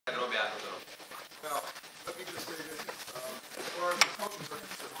ako to robiť. Now, let me just say this. As far as the coaches are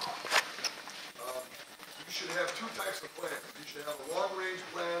concerned, you should have two types of plans. You should have a long-range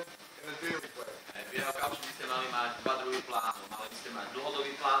plan and a daily plan. Vy ako kauči by ste mali mať dva druhy plánov. Mali by ste mať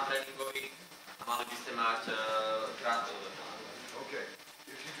dlhodobý plán tréningový a mali by ste mať krátkodobé plány. Okay.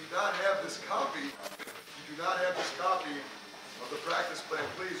 If you do not have this copy, of the practice plan,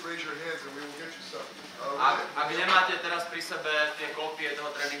 please raise your hands and we will get you some. Ak nemáte teraz pri sebe tie kópie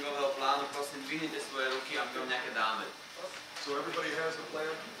toho tréningového plánu, prosím, dvihnite svoje ruky a my vám nejaké dáme. So everybody has the plan?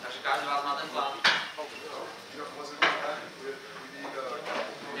 Takže každý vás má ten plán. Was it in the packet? We need a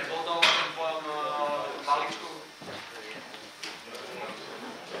copy. Nebol to v tom tvojom balíčku?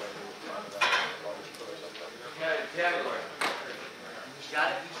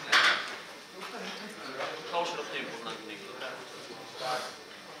 To už rozumiem poznať niekto.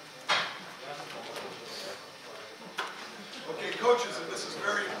 Okay, coaches, and this is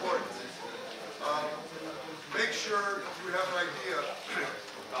very important. Make sure you have an idea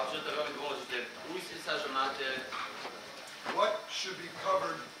Takže to je veľmi dôležité. Uistite sa, že máte what should be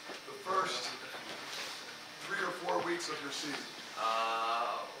covered the first 3 or 4 weeks of your season.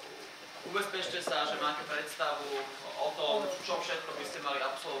 Ubezpečte sa, že máte predstavu o tom, čo všetko by ste mali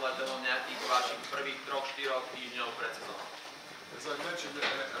absolvovať behom nejakých vašich prvých 3-4 týždňov pred sezónou. As I mentioned,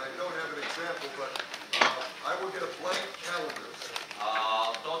 and I don't have an example, but I will get a blank calendar.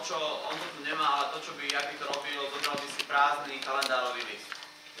 To, čo on to tu nemá, ale to, čo by, jak by to robil, zobral by si prázdny kalendárový list.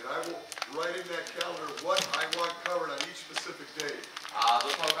 And I will write in that calendar what I want covered on each specific day. A do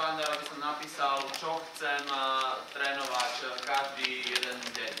toho kalendára by som napísal, čo chcem trénovať každý jeden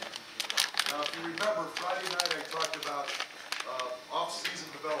deň. Now, if you remember, Friday night I talked about off-season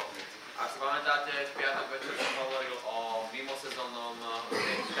development. Ak si pamätáte, v piatok večer som hovoril o mimosezónnom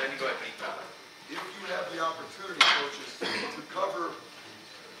tréningovej príprave. If you have the opportunity, coaches, to cover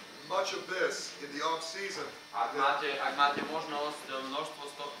much of this in the off-season, Ak máte možnosť množstvo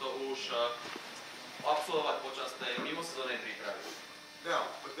z tohto už absolvovať počas tej mimosezónnej prípravy. now,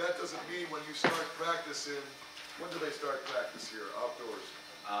 but that doesn't mean when you start practice when do they start practice here, outdoors?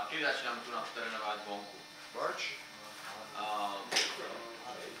 Kedy začínam tu trénovať vonku? March?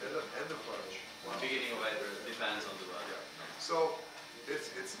 End of March. Beginning of April, depends on the weather. So,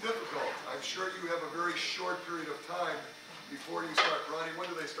 it's difficult. I'm sure you have a very short period of time before you start running. When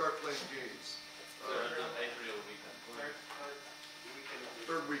do they start playing games? April weekend.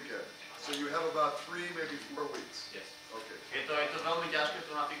 Third weekend. So you have about 3, maybe 4 weeks. Yes. Okay. Je to veľmi ťažké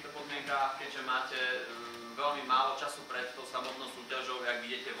tu na týchto podmienkách, keďže máte veľmi málo času pred tou samotnou súťažou, ak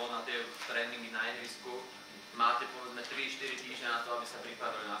idete von na tie tréningy na ihrisku. Máte povedzme 3-4 týždne na to, aby sa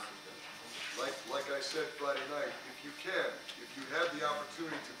pripravili na súťaž. Like I said Friday night, if you have the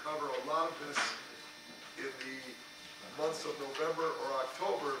opportunity to cover a lot of this in the months of November or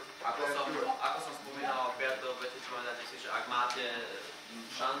October, then do it. Ako som spomínal v piatok večer, povedáte si, že ak máte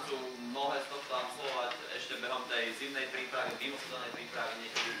šancu mnohé z tohto absolvovať ešte behom tej zimnej prípravy, mimosezónnej prípravy,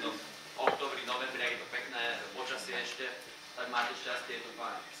 niekedy v októbri, novembri, ak je to pekné počasie ešte, tak máte šťastie, je to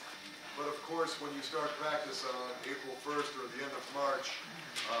fajn. But of course, when you start practice on April 1st or the end of March,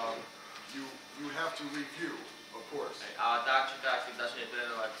 you have to review, of course. A tak či tak, keď začne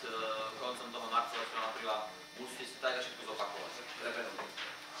trénovať koncom toho marca, apríla, musíte si tak všetko zopakovať.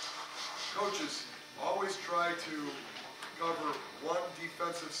 Coaches, always try to cover one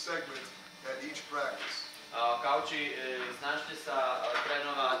defensive segment at each practice. Kauči, snažte sa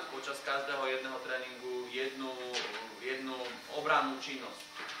trénovať počas každého jedného tréningu jednu obrannú činnosť.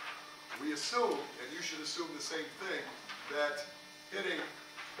 We assume, and you should assume the same thing, that hitting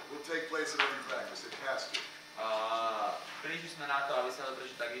will take place at every practice. It has to. Prišli sme na to, aby sa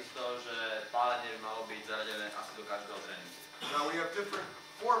doprežili takisto, že pálenie by malo byť zaradené asi do každého tréningu. Now we have different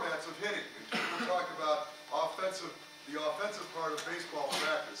formats of hitting. We'll talk about the offensive part of baseball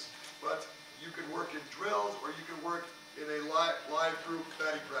practice, but you can work in drills or you can work in a live group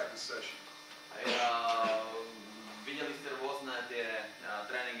batting practice session. Videli ste rôzne tie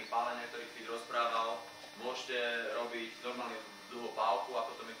tréningy pálenia, ktorých Pete rozprával. Môžete robiť normálne dlhú pálku,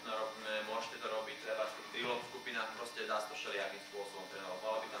 ako to my tu robíme, môžete to robiť treba v drillov v skupinách, proste dá sa to všelijakým spôsobom trénovať.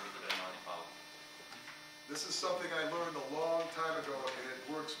 Malo by tam byť trénovanie pálky. This is something I learned a long time ago and it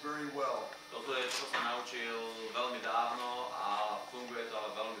works very well. Toto je, čo som naučil veľmi dávno a funguje to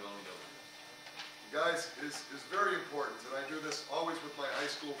ale veľmi, veľmi dobre. Guys, it's very important, and I do this always with my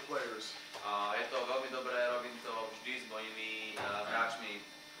high school players. Je to veľmi dobré, robím to vždy s mojimi hráčmi,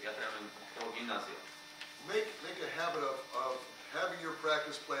 ja trénujem po gymnáziu. Make a habit of having your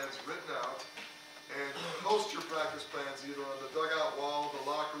practice plans written out and post your practice plans either on the dugout wall, the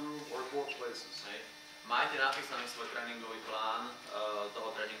locker room, or both places. Majte napísaný svoj tréningový plán toho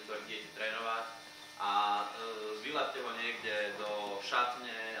tréningu, ktorý idete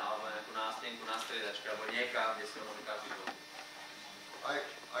niekam, kde si ho môže každý pozrieť.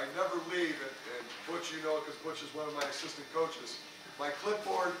 I never leave, and Butch, you know, because Butch is one of my assistant coaches. My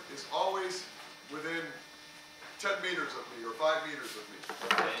clipboard is always within 10 meters of me or 5 meters of me. My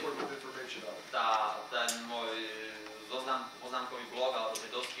clipboard with information on it. Ten môj poznámkový blok alebo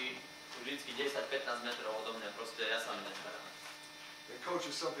tie dosky sú vždycky 10-15 metrov odo mňa, proste ja sa mi nestarám. And coach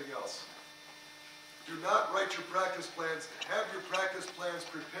is something else. Do not write your practice plans. Have your practice plans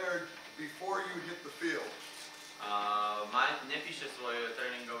prepared before you hit the field. Nepíšte svoj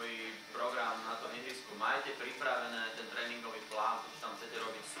tréningový program na tom ihrisku. Majte pripravené ten tréningový plán, ktorý tam chcete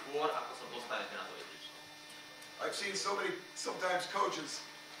robiť skôr, ako sa dostanete na to ihrisko. I've seen sometimes coaches,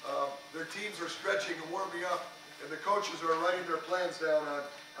 their teams are stretching and warming up, and the coaches are writing their plans down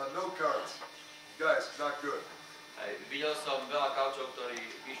on note cards. Guys, not good. Videl som veľa kaučov, ktorí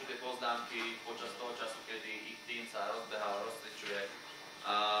píšu tie poznámky počas toho času, kedy ich tým sa rozbehal, rozcvičuje.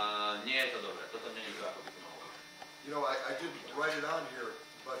 Nie je to dobré, toto nie je to, ako by to malo. You know, I didn't write it on here,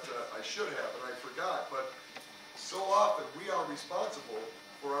 but I should have, and I forgot. But so often we are responsible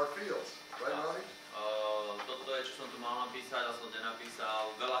for our fields, right, Ronnie? Toto je, čo som tu mal napísať, a som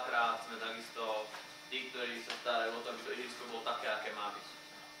nenapísal. Veľakrát sme takisto tí, ktorí sa starajú o to, aby to ihrisko bolo také, aké má byť.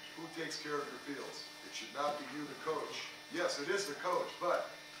 Who takes care of your fields? It should not be you, the coach. Yes, it is the coach,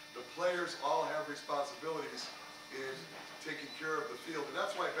 but the players all have responsibilities in taking care of the field, and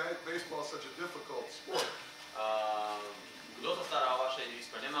that's why baseball is such a difficult sport. Kto sa stará o vaše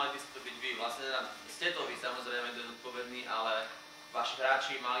ihrisko? Nemali by ste to byť vy. Vlastne ste to vy, samozrejme, zodpovední, ale vaši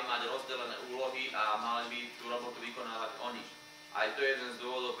hráči mali mať rozdelené úlohy a mali by tú robotu vykonávať oni. Aj to je jeden z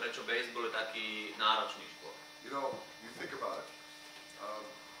dôvodov, prečo baseball je taký náročný šport. You know, you think about it.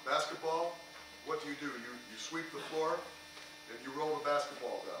 Basketball, what do? You sweep the floor and you roll the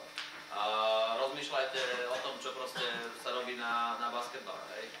basketball down. Rozmýšľajte o tom, čo proste sa robí na basketbale,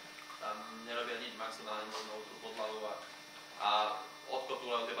 hej. Tam nerobia nič, maximálne možno tú podlahu a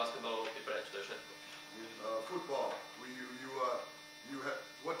odkotúľajú tie basketbalové lopty preč, to je všetko. Football,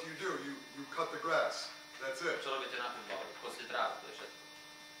 what do? You cut the grass. That's it. Čo robíte na futbale? Koste trávu, to je všetko.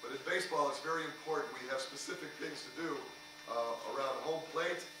 But in baseball, it's very important. We have specific things to do around home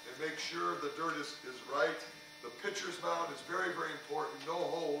plate and make sure the dirt is right. The pitcher's mound is very, very important. No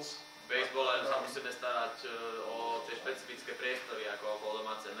holes. V basebole sa musíme starať o tie špecifické priestory, ako okolo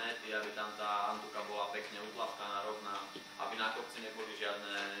domáce mety, aby tam tá antuka bola pekne utlapkaná, rovná, aby na kopci neboli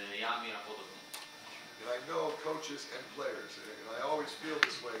žiadne jamy a podobne. And I know coaches and players, and I always feel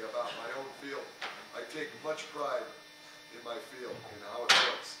this way about my own field. I take much pride in my field and how it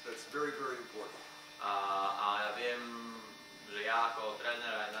looks. That's very, very important. A ja viem, že ja ako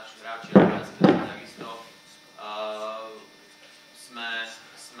tréner aj naši hráči takisto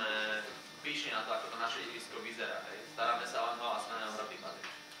sme píšni na to, ako to naše ihrisko vyzerá. Hej. Staráme sa len ho a sme nám robí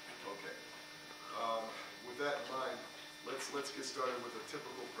patrič. Okay. With that in mind, let's get started with a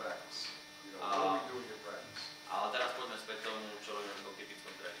typical practice. You know, what are we doing in practice? Ale teraz poďme späť tomu, čo robíme v tom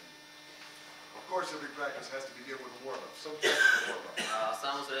typickom tréningu. Of course, every practice has to begin with a warm-up. Some type of warm-up. A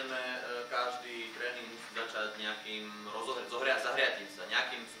samozrejme, každý tréning musí začať nejakým zahriatím sa,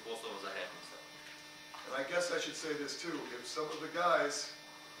 nejakým spôsobom zahriatím sa. And I guess I should say this too. If some of the guys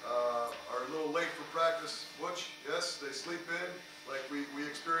are a little late for practice, which, yes, they sleep in, like we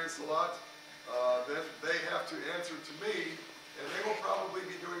experienced a lot, then they have to answer to me, and they will probably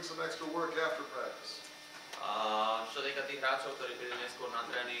be doing some extra work after practice. Čo týka tých hráčov, ktorí prídu neskôr na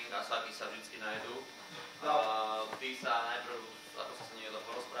tréning a sa vždycky nájdú, tí sa najprv, ako sa s nimi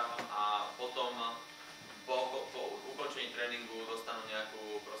porozprávam, a potom po ukončení tréningu dostanú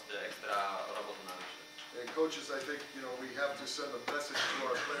nejakú proste extra robotu navyše. And coaches, I think, you know, we have to send a message to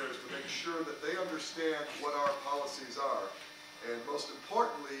our players to make sure that they understand what our policies are. And most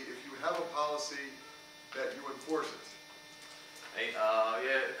importantly, if you have a policy, that you enforce it.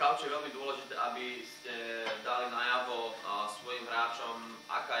 Kauč je veľmi dôležité, aby ste dali najavo svojim hráčom,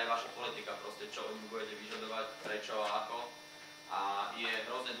 aká je vaša politika, proste čo im budete vyžadovať, prečo a ako. A je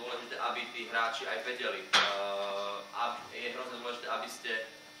hrozne dôležité, aby tí hráči aj vedeli. Je hrozne dôležité, aby ste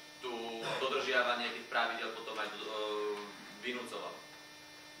tú dodržiavanie tých pravidel potom aj vynúcovali.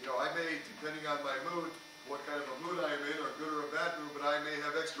 You know, I may, depending on my mood, what kind of a mood I am in, or good or a bad mood, but I may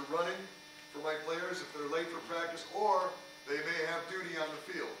have extra running for my players if they're late for practice, or they may have duty on the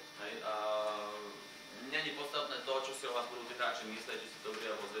field. Není podstatné to, čo si o vás budú tí hráči myslieť, či si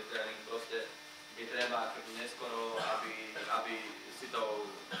dobrý alebo zlý tréning, proste je treba neskoro, aby si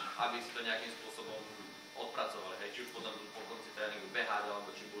to nejakým spôsobom odpracovali, hej, či už potom po konci tréningu behať,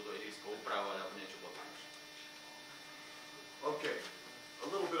 alebo či budú to ihrisko upravovať, alebo niečo podobné. Okay, a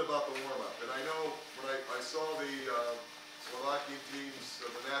little bit about the warm-up, and I know when I saw the Slovakian teams,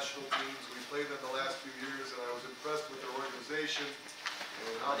 the national teams. We played them the last few years, and I was impressed with their organization.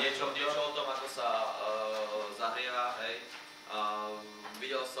 Niečo o tom, ako sa zahrieva, hej.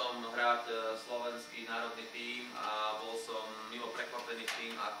 Videl som hrať slovenský národný tím a bol som mimo prekvapený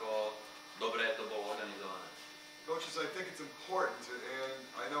tým, ako dobre to bolo organizované. Coaches, I think it's important, and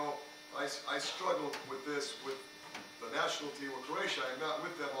I know I struggled with this with the national team with Croatia. I'm not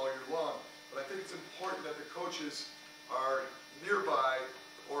with them all year long, but I think it's important that the coaches are nearby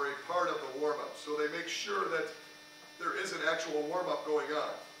or a part of the warm-up, so they make sure that there is an actual warm-up going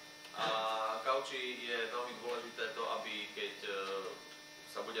on. Kauči je veľmi dôležité to, aby keď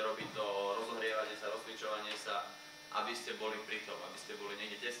sa bude robiť to rozohrievanie sa, rozcvičovanie sa, aby ste boli pri tom, aby ste boli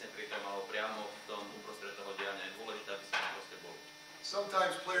niekde tesne pri tom alebo priamo v tom uprostred toho diania. Je dôležité, aby ste tam proste boli.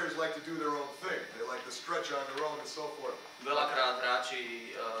 Sometimes players like to do their own thing. They like to stretch on their own and so forth. Veľakrát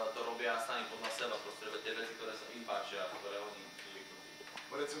hráči to robia sami podľa seba, proste robia tie veci, ktoré sa im páčia, ktoré oni zvyknú.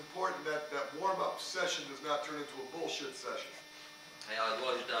 But it's important that warm-up session does not turn into a bullshit session. Hej, ale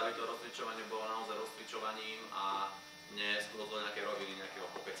dôležité, aby to rozcvičovanie bolo naozaj rozcvičovaním a neskôr do nejakej roviny, nejakého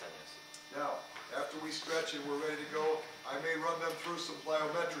pokecania si. Now, after we stretch and we're ready to go, I may run them through some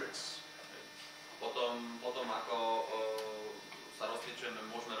plyometrics. Potom ako sa rozcvičujeme,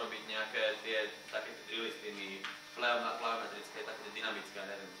 môžeme robiť nejaké také drily s tými plyometrické, také dynamické,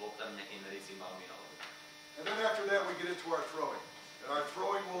 neviem, s loptami, nejakými medicinálmi. And then after that we get into our throwing. And our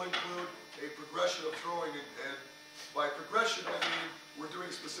throwing will include a progression of throwing, and by progression I mean we're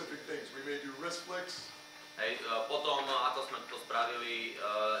doing specific things. We may do wrist flicks. Hej, potom, ako sme to spravili,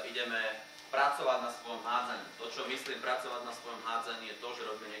 ideme pracovať na svojom hádzaní. To, čo myslím pracovať na svojom hádzaní, je to, že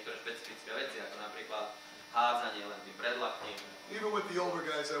robíme niektoré špecifické veci, ako napríklad hádzanie len tým predlaktím. Even with the older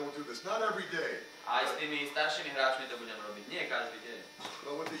guys I will do this, not every day. Aj s tými staršími hráčmi to budem robiť, nie každý deň.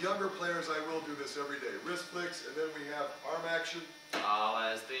 But with the younger players I will do this every day. Wrist flicks, and then we have arm action.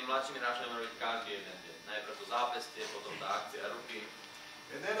 Ale s tými mladšími hráčmi budem robiť každý jeden deň. Najprv to zápestie, potom tá akcia ruky.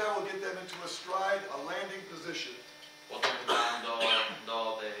 And then I will get them into a stride, a landing position. Potom dám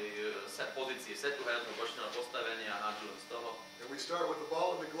do tej pozície setu, hej, do bočného postavenia a hádžujem z toho. And we start with the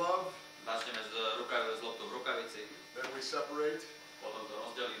ball in the glove. Začneme s loptou v rukavici. Then we separate. Potom to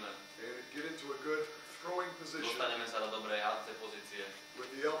rozdelíme. And get into a good throwing position. Dostaneme sa do dobrej hádzacej pozície.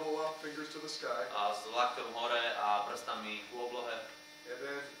 With the elbow up, fingers to the sky. A s lakťom hore a prstami ku oblohe. And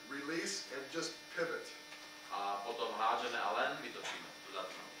then release and just pivot. A potom hádžeme a len vytočíme.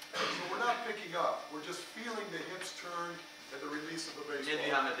 So we're not picking up, we're just feeling the hips turn and the release of the baseball.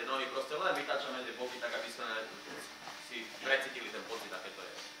 Nedvíhame tie nohy, proste len vytáčame tie boky tak, aby sme si precítili ten pocit, aké to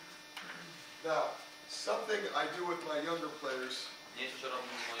je. Now, something I do with my younger players, Niečo, čo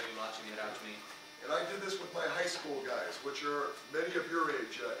robím s mojimi mladšími hráčmi, and I did this with my high school guys, which are many of your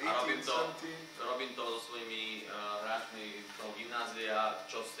age, 18, 17. Robím to so svojimi hráčmi z toho gymnázia,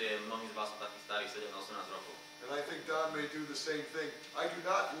 čo ste, mnohí z vás sú takí starí, 17-18 rokov. And I think Don may do the same thing. I do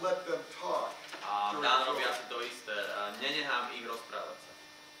not let them talk. A Dan robí asi to isté. Nenechám ich rozprávať sa.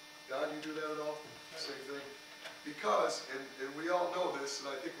 Don, you do that at all? Same thing? Because, and we all know this,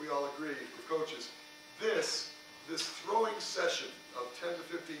 and I think we all agree, the coaches, this throwing session of 10 to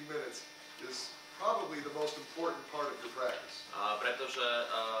 15 minutes is probably the most important part of your practice. Pretože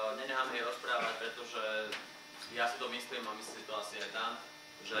nenechám ich rozprávať, pretože ja si to myslím, a myslím si to asi aj Dan,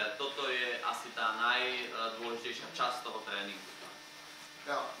 že toto je asi tá najdôležitejšia časť toho tréningu.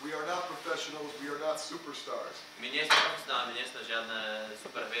 Now, we are not professionals, we are not superstars. My nie sme profesionálni, my nie sme žiadne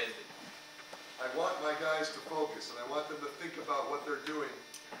superhviezdy. I want my guys to focus, and I want them to think about what they're doing.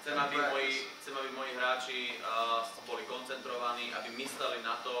 Chcem, aby moji hráči boli koncentrovaní, aby mysleli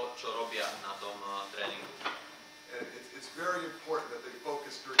na to, čo robia na tom tréningu. And it's very important that they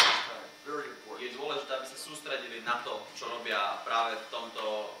focus during this time. Very important. Je dôležité, aby sa sústredili na to, čo robia práve v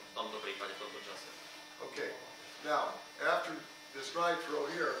tomto prípade, v tomto čase. Okay. Now, after this ride throw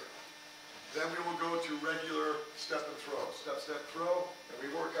here, then we will go to regular step and throw. Step, step, throw, and we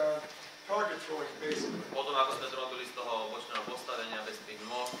work on target throwing basically. Potom, ako sme to robili z toho bočného postavenia bez tých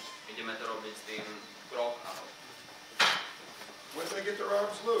nôh, ideme to robiť s tým krok a When they get their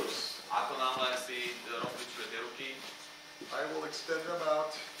arms loose, ako náhle si rozcvičili tie ruky, I will extend them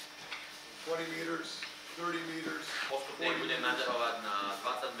out 20 meters, 30 meters, postupne ich budem naťahovať na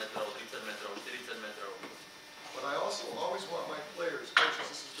 20 metrov, 30 metrov, 40 metrov. But I also always want my players, coaches,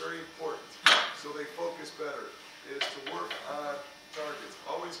 this is very important, so they focus better, is to work on targets.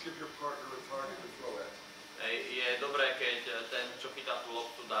 Always give your partner a target to throw at. Je dobré, keď ten, čo chytá tú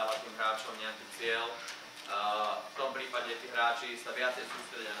loptu, dáva tým hráčom nejaký cieľ. V tom prípade tí hráči sa viacej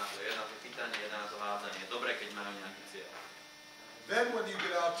sústredia na to, je na to chytanie, je na to hádzanie. Je dobré, keď majú nejaký cieľ. Then when you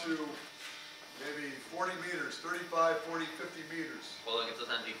get out to maybe 40 meters, 35, 40, 50 meters. Potom keď sa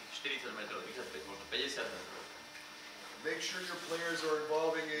tam tých 40 metrov, 35, možno 50 metrov. Make sure your players are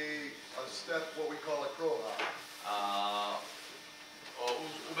involving a step, what we call a crow hop.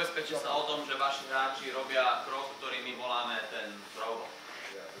 Ubezpečte sa o tom, že vaši hráči robia krok, ktorý my voláme ten throw.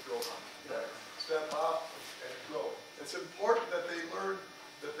 Yeah, the throw hop. Yeah. Step hop and throw. It's important that they learn,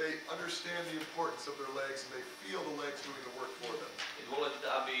 that they understand the importance of their legs and they feel the legs doing the work for them. Je dôležité,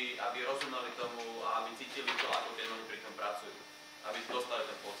 aby rozumeli tomu a aby cítili to, ako tie nohy pri tom pracujú. Aby dostali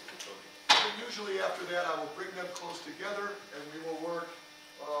ten pocit. And usually after that, I will bring them close together and we will work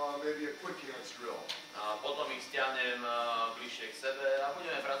maybe a quick hands drill. A potom ich stiahnem bližšie k sebe a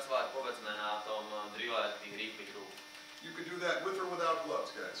budeme pracovať povedzme na tom drille tých rýchlych rúk. You can do that with or without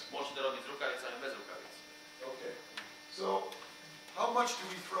gloves, guys. Môžete robiť s rukavicami bez rukavic. Okay. So, how much do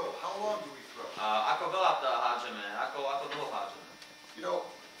we throw? How long do we throw? A ako veľa hádžeme? Ako dlho hádžeme? You know,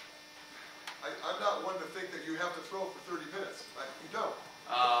 I'm not one to think that you have to throw for 30 minutes. You don't.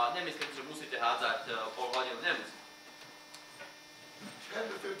 Nemyslím, že musíte hádzať pol hodinu, nemusíte. 10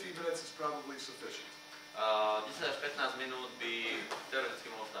 to 15 minutes is probably sufficient. 10 až 15 minút by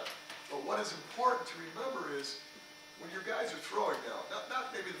teoreticky mohlo stať. But what is important to remember is, when your guys are throwing now,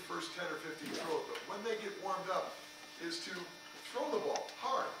 not maybe the first 10 or 15 throws, but when they get warmed up, is to throw the ball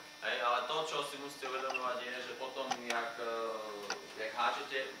hard. Hej, ale to, čo si musíte uvedomovať, je, že potom, jak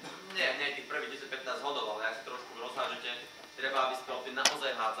háčete, nie tých prvých 10-15 hodov, ale ak si trošku rozhážete, treba, aby ste to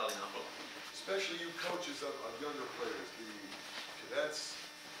naozaj hádzali na plno. Especially you coaches of younger players, the cadets,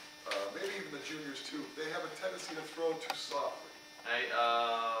 maybe even the juniors too, they have a tendency to throw too softly. Hej,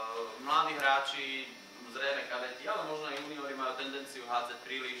 mladí hráči, zrejme kadeti, ale možno aj juniori majú tendenciu hádzať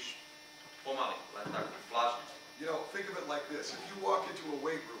príliš pomaly, len tak vlážne. You know, think of it like this. If you walk into a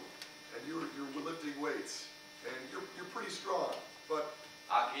weight room and you're lifting weights and you're pretty strong, but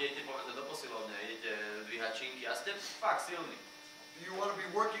ak idete povedzme do posilovne, idete dvíhať činky a ste fakt silní. Do you want to be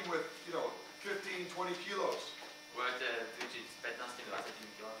working with, 15, 20 kilos? Budete cvičiť s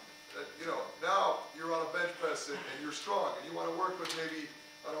 15-20 kilami. Now you're on a bench press and you're strong and you want to work with maybe,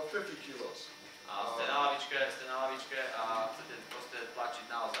 50 kilos. A ste na lavičke a chcete proste tlačiť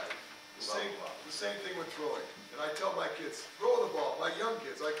naozaj. The same thing with throwing. And I tell my kids, throw the ball. My young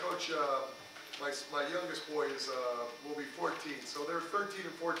kids, I coach, my youngest boy will be 14, so they're 13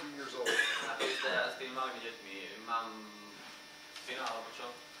 and 14 years old. A to isté s tými malými deťmi. Mám syna, alebo čo?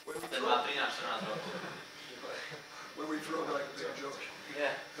 When we Ten throw, má 13-14 rokov. when we throw, like a big joke.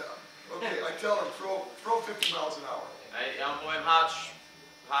 Yeah. Okay, I tell them, throw 50 miles an hour. Hej, ja vám poviem,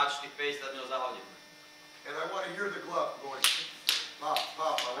 háč tých 50 mil za hodinu. And I want to hear the glove going, pop,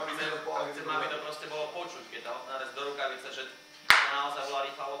 pop. I want to hear the ball. Chcem, aby to proste bolo počuť, keď tá odnáraz do rukavice, že naozaj bola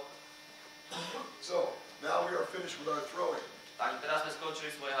rýchla lopta. So, now we are finished with our throwing. Takže teraz sme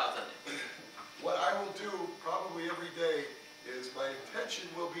skončili svoje hádzanie. What I will do probably every day is my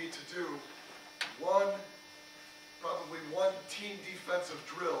intention will be to do probably one team defensive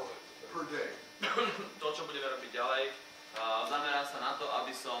drill per day. To, čo budeme robiť ďalej, zamerám sa na to,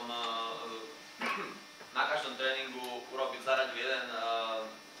 aby som na každom tréningu zaradil jeden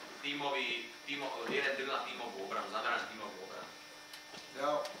drill na tímovú obranu, zameraný tímovú obranu.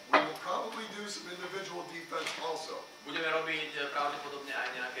 Now, we will probably do some individual defense also. Budeme robiť pravdepodobne aj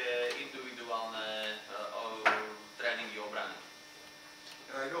nejaké individuálne tréningy obrany.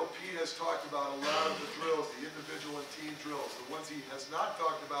 And I know Pete has talked about a lot of the drills, the individual and team drills. The ones he has not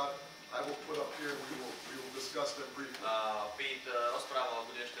talked about, I will put up here. We will discuss them briefly. Pete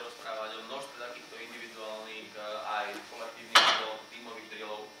bude ešte rozprávať o množstve takýchto individuálnych aj kolektívnych drillov, tímových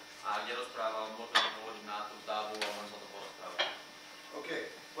drillov a kde rozprával, môžeme to položiť na tú tábu a môžeme sa to porozprávať.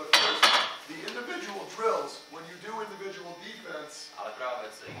 Okay, but first, the individual drills, when you do individual defense, ale práve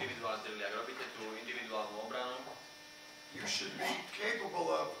individuálne drilly, ak robíte tú individuálnu obranu, you should be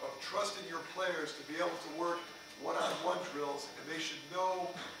capable of trusting your players to be able to work one-on-one drills, and they should know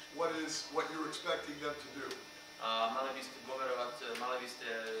what you're expecting them to do. Mali by ste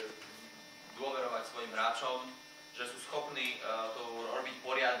dôverovať svojim hráčom, že sú schopní to robiť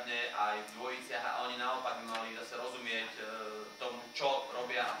poriadne aj v dvojiciach a oni naopak mali zase rozumieť tomu, čo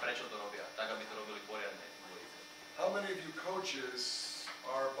robia a prečo to robia, tak aby to robili poriadne v dvojiciach. How many of you coaches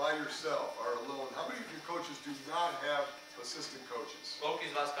are by yourself, are alone? How many of you coaches do not have assistant coaches? Koľký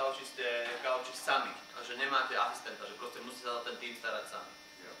z vás kauči ste kauči sami, že nemáte asistenta, že proste musíte sa o ten tým starať sami.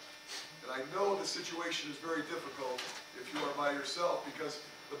 And I know the situation is very difficult if you are by yourself because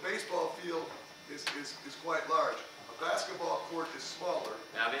the baseball field is quite large. A basketball court is smaller.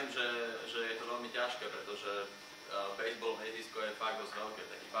 Ja viem, že je to veľmi ťažké, pretože baseballové ihrisko je fakt dosť veľké.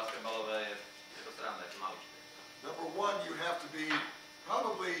 Taký basketbalové je to sranda, je to maličké. Number one, you have to be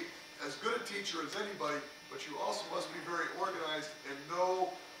probably as good a teacher as anybody, but you also must be very organized and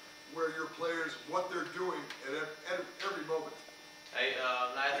know where your players, what they're doing at every moment. Hej,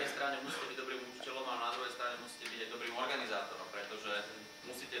 na jednej strane musíte byť dobrým učiteľom a na druhej strane musíte byť aj dobrým organizátorom, pretože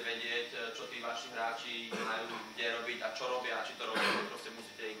musíte vedieť, čo tí vaši hráči majú kde robiť a čo robia a či to robia, proste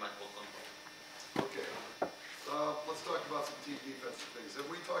musíte ich mať pod kontrolou. Okay. Let's talk about some team defensive things. Have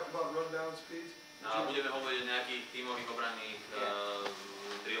we talked about rundowns, Pete? Budeme hovoriť o nejakých tímových obranných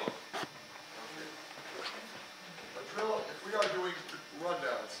drilloch. Okay. A drill, if we are doing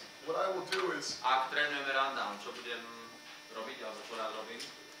rundowns, what I will do is... Ak trénujeme rundown, čo budem robiť, alebo čo rád robím?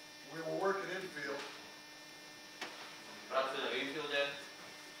 We will work in infield. Pracujeme v infielde.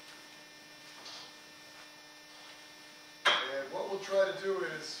 And what we'll try to do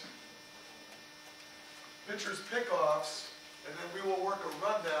is pitchers pick-offs, and then we will work a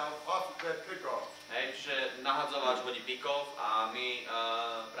rundown off of that pick-off. Hej, čiže nahadzovač hodí pick-off a my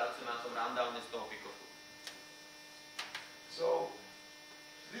pracujeme na tom rundowne z toho pick-offu. So,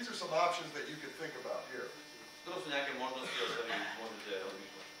 these are some options that you can think about here. To sú nejaké možnosti, o ktorých môžete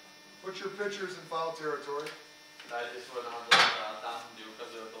rozmýšľať. Put your pitchers in foul territory. Dajte svoje nahadzovača tam, kde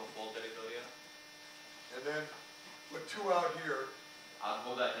ukazuje toho foul teritoria. And then put two out here. A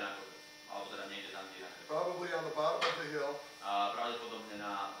dvoch dajte na kopec. Alebo teda niekde tam, kde na kopec. Probably on the bottom of the hill. A pravdepodobne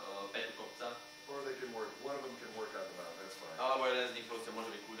na petu kopca. Or they can work, one of them can work on the mound, that's fine. Alebo jeden z nich proste môže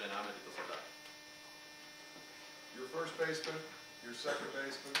byť kľudne na mety, to sa dá. Your first baseman, your second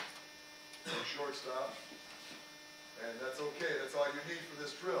baseman, your shortstop. And that's okay, that's all you need for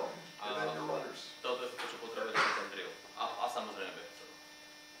this drill. And then your runners. Toto je to, čo potrebujete na ten drill. A samozrejme behcov.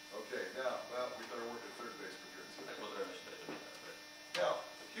 Okay, now, well, we better work at third baseman here too. Tak potrebujeme ešte tretieho behca. Now,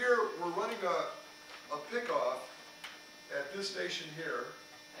 here we're running a pickoff at this station here.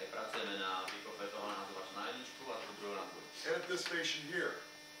 Hej, pracujeme na pick-offe toho nahadzovača na jedničku a toho druhého na dvojku. And at this station here.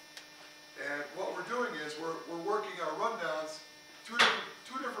 And what we're doing is we're working our rundowns, two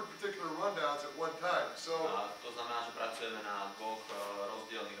different particular rundowns at one time. So to znamená, že pracujeme na dvoch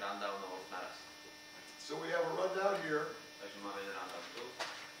rozdielnych rundownoch naraz. So we have a rundown here. Takže máme jeden rundown tu.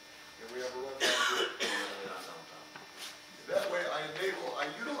 And we have a rundown here. Máme jeden rundown tam. That way I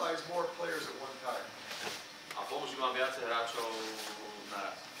utilize more players at one time. A používam viacej hráčov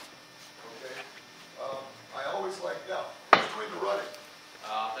naraz. Okay. I always like now. Who's doing the running?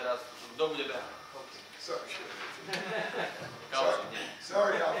 A teraz kto bude behať? Sorry. Kaučík, nie.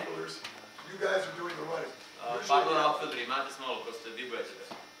 Sorry, outfielders. You guys are doing the running. Pardon, outfielderi, máte smolu, proste vy budete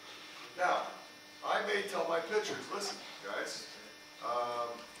behať. Now, I may tell my pitchers, listen, guys,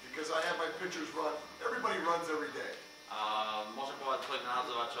 because I have my pitchers run. Everybody runs every day. A môžem povedať svojim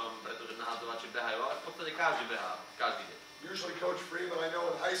nahadzovačom, pretože nahadzovači behajú, ale v podstate každý behá, každý deň. Usually Coach Freeman, I know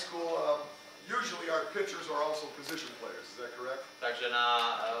in high school, usually our pitchers are also position players, is that correct? Takže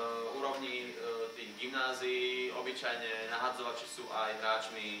na úrovni tých gymnázií obyčajne nahadzovači sú aj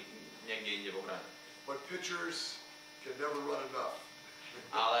hráčmi niekde inde v obrane. But pitchers can never run enough.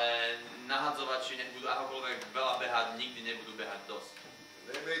 Ale nahadzovači nech budú akokoľvek veľa behať, nikdy nebudú behať dosť.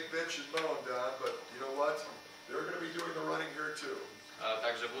 They may bitch and moan, Don, but you know what? They're going to be doing the running here too.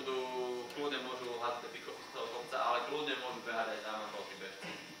 Takže kľudne môžu hádzať pick-offy z toho kopca, ale kľudne môžu behať aj tam okolo tých bežcov.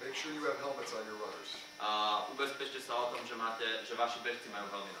 Make sure you have helmets on your runners. A ubezpečte sa o tom, že vaši bežci majú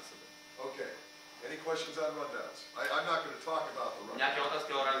helmy na sebe. Okay. Any questions on rundowns? I'm not going to talk about the rundown. Nejaké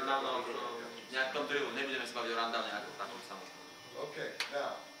otázky o rundownoch, nejakom drillu, nebudeme sa baviť o rundowne ako takom samotnom. Okay,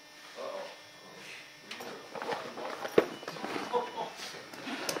 now,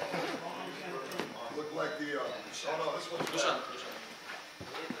 look like the, oh no, this one's Dušan.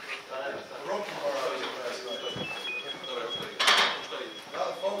 Roki bar out here last night. Dobre, už to vidím. Now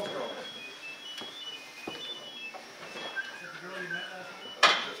the phone's going.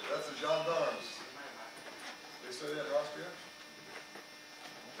 That's the gendarmes. They say that in Austria?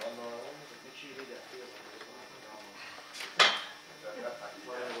 Gendarmes?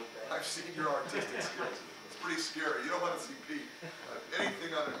 I've seen your artistic skills. It's pretty scary. You don't want to see Pete.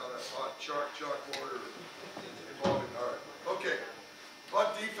 Anything on a chalkboard or involving art. Okay.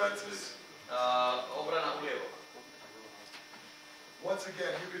 Bunt defenses. Obrana ulievok. Once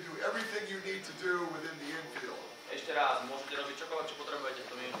again, you can do everything you need to do within the infield. Ešte raz, môžete robiť čokoľvek, čo potrebujete v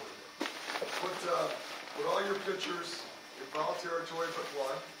tom infielde. Put all your pitchers in foul territory but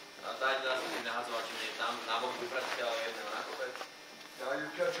one. Dajte zase tým nahadzovačom nie tam, na bok vypratíte, ale jedného na kopec. Now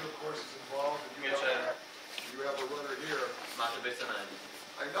your catcher, of course, is involved, and you have a runner here. Máte bežca na jedničku.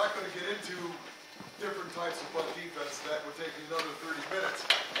 I'm not going to get into different types of bunt defense. That would take me another 30 minutes.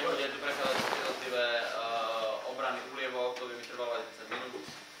 Nebudem tu prechádzať jednotlivé obrany ulievok, to by mi trvalo aj 10 minút.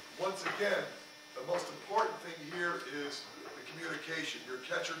 Once again, the most important thing here is the communication, your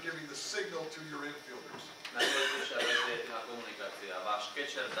catcher giving the signal to your infielders. Najdôležitejšia vec je tá komunikácia. Váš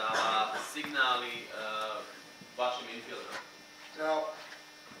catcher dáva signály vašim infielderom. Now,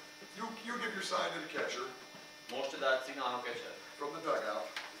 you give your sign to the catcher. Môžete dať signál na catcher. From the dugout.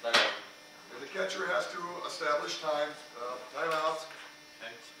 Dugout. And the catcher has to establish time out.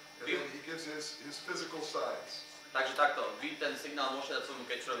 Okay. And then he gives his physical signs. Takže takto, vy ten signál môžete dať svojmu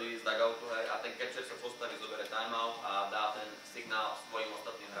catcherovi z dugoutu, hej, a ten catcher sa postaví, zoberie timeout a dá ten signál svojim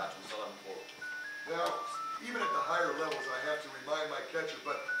ostatným hráčom z celému polu. Now, even at the higher levels, I have to remind my catcher,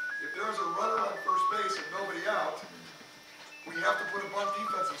 but if there's a runner on first base and nobody out, we have to put a bunt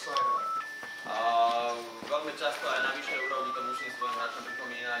defensive sign on. Veľmi často aj na vyššej úrovni to musím svojim hráčom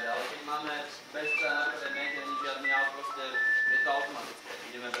pripomínať, ale keď máme bezca na prvej mete, nič žiadny out, proste je to automatické,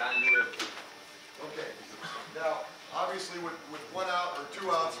 ideme brániť úrovky. Okay. Now, obviously, with 1 out or 2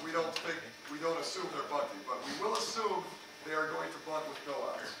 outs, we don't assume they're bunting, but we will assume they are going to bunt with no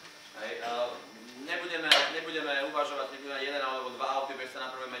outs. Hej, nebudeme uvažovať, nebudeme 1 alebo 2 outy, bez sa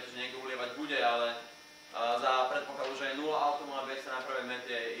na prvej mete, že niekto ulievať bude, ale za predpokladu, že je 0 outov a bez sa na prvej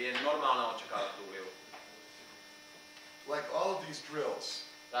mete, je normálne očakávať tú ulievu. Like all of these drills.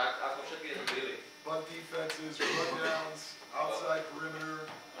 Tak, ako všetky tieto drily. Bunt defenses, rundowns, outside perimeter.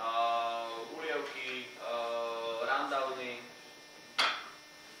 Ulievky, rundowny.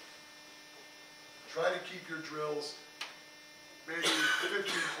 Try to keep your drills maybe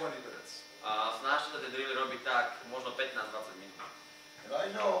 15-20 minutes. Snažte sa tie drily robiť tak, možno 15-20 minút. And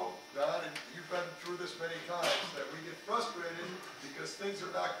I know, Don, and you've been through this many times, that we get frustrated because things are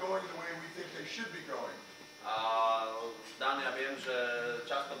not going the way we think they should be going. Dan, ja viem, že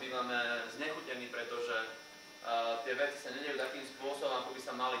často bývame znechutení, pretože tie veci sa nedejú takým spôsobom, ako by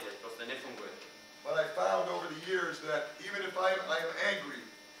sa mali deť, proste nefunguje. But I found over the years that even if I'm angry,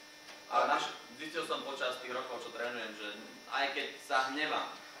 zistil som počas tých rokov, čo trénujem, že aj keď sa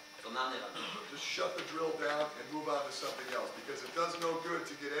hnevám, to nahnevam. Just shut the drill down and move on to something else, because it does no good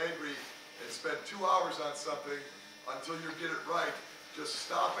to get angry and spend 2 hours on something until you get it right. Just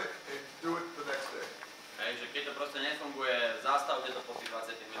stop it and do it the next day. Hej, že keď to proste nefunguje, zastavte to po tých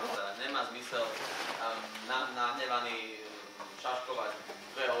 20 minútach. Nemá zmysel nahnevaný šaškovať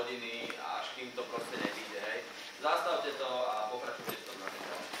 2 hodiny, až kým to proste nevíde, hej. Zastavte to a pokračujte v tom na tej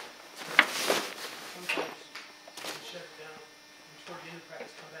práci. Sometimes shut it down, before the end of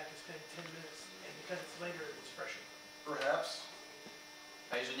practice, come back and spend 10 minutes, and because it's later, it's fresher. Perhaps.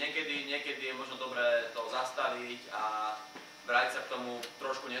 Hej, že niekedy je možno dobré to zastaviť a vrátiť sa k tomu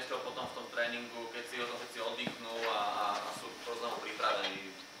trošku neskôr potom v tom tréningu, keď si o tom všetci oddychnú a sú znovu pripravení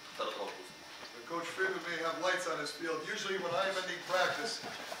sa do toho pustiť. Coach Freeman may have lights on his field. Usually when I'm ending practice,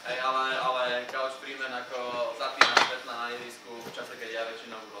 hej, ale Coach Freeman ako zapína svetla na ihrisku v čase, keď ja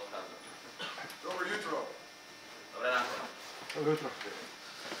väčšinou už odchádzam. Dobre jutro. Dobre ráno. Dobre jutro.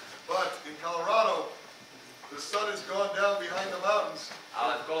 But in Colorado, the sun has gone down behind the mountains.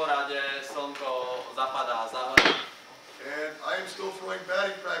 Ale v Koloráde slnko zapadá za hory. And I am still throwing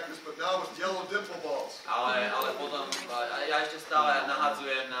batting practice, but now with yellow dimple balls. Ale potom, ja ešte stále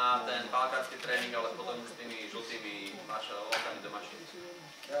nahadzujem na ten balkánsky tréning, ale potom už s tými žltými lokami do mašiny.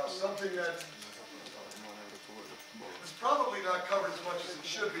 Now something that is probably not covered as much as it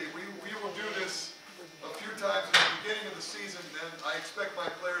should be. We will do this a few times at the beginning of the season, and I expect my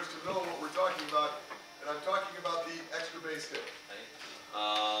players to know what we're talking about. And I'm talking about the extra base hit.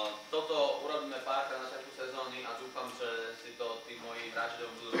 Toto urobíme párkrát na začiatku sezóny a dúfam, že si to tí moji hráči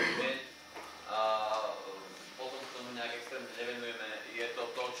budú rozumieť. Potom k tomu nejak extrémne nevenujeme. Je to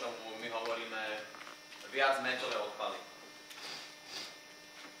to, čomu my hovoríme viac metové odpaly.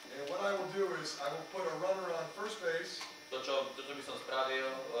 And what I will do is I will put a runner on first base. To, čo by som spravil,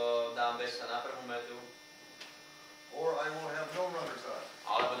 dám besa na prvú metu. Or I will have no runners on.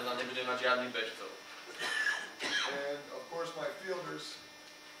 Alebo nebudem mať žiadnych bežcov. And of course my fielders.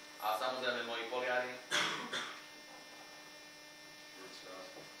 A samozrejme moji poliari.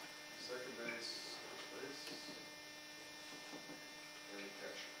 Second base, first base, and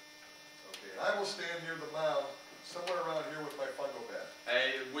catcher. Okay, and I will stand near the mound, somewhere around here with my fungo bat.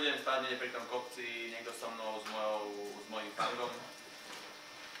 Hej, budem stáť niekde pri tom kopci, niekto so mnou s mojím fangom.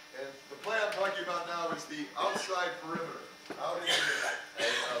 And the play I'm talking about now is the outside perimeter. Out in the middle. Hej,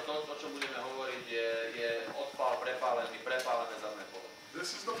 to, čo budeme hovoriť, je odpál prepálené zadné pole.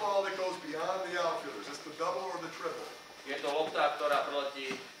 This is the ball that goes beyond the outfielders. It's the double or the triple. Je to lopta, ktorá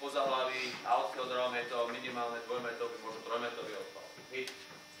preletí poza hlavy outfielderom, je to minimálne 2-metrový, možno 3-metrový odpál. Hit.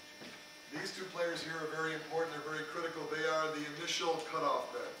 These two players here are very important. They're very critical. They are the initial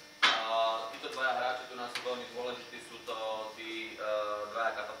cutoff men. Títo dvaja hráči tu nás sú veľmi dôležití, sú to tí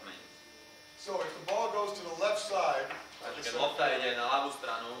dvaja cutoff meni. So if the ball goes to the left side, Takže keď lopta ide na ľavú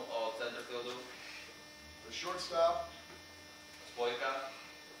stranu od center fieldu, the shortstop spojka,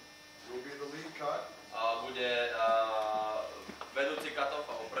 will be the lead cut. bude vedúci cut-off,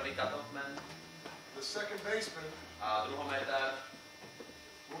 alebo prvý cut-off man. The second baseman A druhometár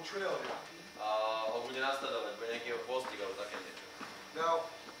will trail him. ho bude nasledovať, bude nejakého chvostík alebo také niečo. Now,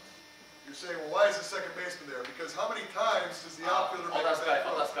 you're saying, well, why is the second baseman there? Because how many times does the outfielder make a bad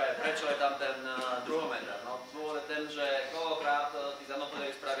throw? Otázka je, prečo je tam ten druhometár? No, dôvod je ten, že koľkokrát tí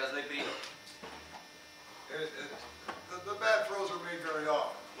zanopoderí spravia zlý príhod. The bad throws are made very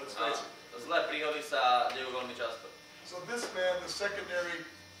often, let's face it. Zlé príhody sa dejú veľmi často. So this man, the secondary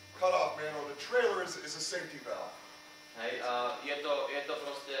cutoff man, or the trailer is a safety valve. Hej, je to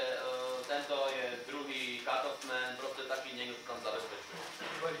proste, tento je druhý cut-off man, proste taký niekto tam zabezpečuje.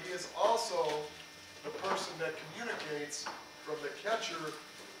 But he is also the person that communicates from the catcher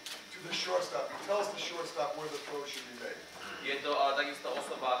to the shortstop. He tells the shortstop where the throw should be made. Je to ale takisto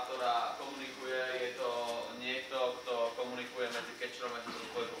osoba, ktorá komunikuje, je to niekto, kto komunikuje medzi catcherom a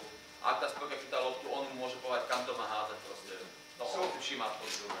spojkou. Ak tá spojka chytá loptu, on mu môže povedať, kam to má házať proste. To on všíma to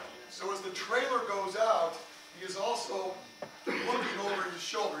druhé. So as the trailer goes out, he is also looking over his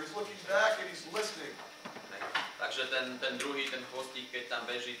shoulder. He's looking back and he's listening. Takže ten druhý, ten chvostík, keď tam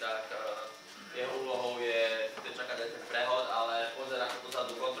beží, tak jeho úlohou je čakať aj ten prehod, ale pozerá sa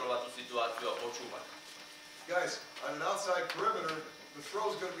dozadu, kontrolovať tú situáciu a počúvať. Guys, on an outside perimeter, the throw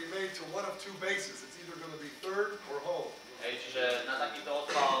is going to be made to one of two bases. It's either going to be third or home. Hej, čiže na takýto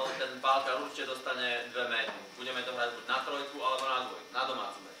odpal ten pálkar určite dostane 2 metry. Budeme to hrať buď na trojku alebo na dvojku, na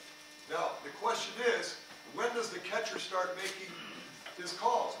domácu metru. Now, the question is, when does the catcher start making his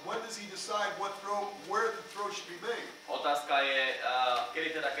calls? When does he decide where the throw should be made? Otázka je, kedy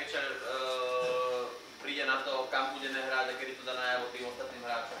teda catcher príde na to, kam budeme hrať a kedy to dá najavo tým ostatným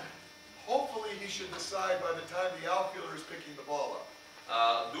hráčom. Hopefully he should decide by the time the outfielder is picking the ball up.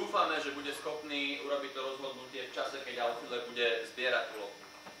 Dúfame, že bude schopný urobiť to rozhodnutie v čase, keď outfielder bude zbierať tú loptu.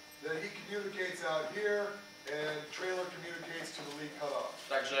 Then he communicates out here and trailer communicates to the lead cutoff.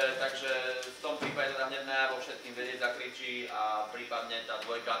 Takže v tom prípade teda hneď najavo všetkým vedieť zakričí a prípadne tá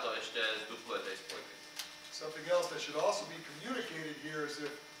dvojka to ešte zdupluje tej spojke. Something else that should also be communicated here is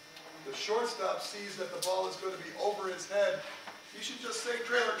if the shortstop sees that the ball is going to be over his head, he should just say,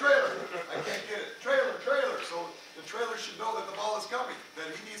 trailer, trailer. I can't get it. Trailer, trailer. So the trailer should know that the ball is coming, that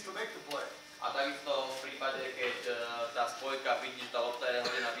he needs to make the play. A takisto v prípade, keď tá spojka vidí, že tá lopta je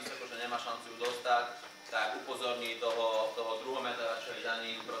hodená vysoko, že nemá šancu ju dostať, tak upozorní toho druhometra, čo je za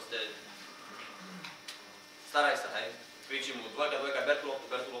ním, proste staraj sa, hej. Kričí mu, dvojka, ber tú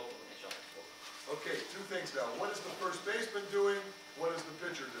loptu, niečo. Okay, two things now. What is the first baseman doing? What is the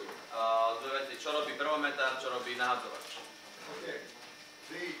pitcher doing? Dve veci, čo robí prvometár, čo robí nahadzovač. Okay,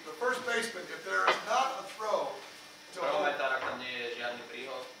 the first baseman, if there is not a throw to home, Prvometár, ak tam nie je žiadny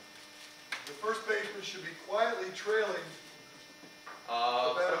príhod, the first baseman should be quietly trailing.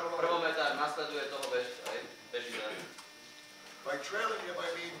 prvometár nasleduje toho beží za ním. By trailing him, I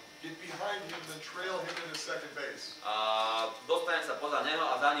mean get behind him and trail him into second base. Dostane sa poza neho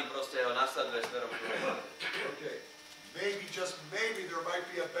a za ním proste ho nasleduje smerom k druhej. Okay, just maybe there might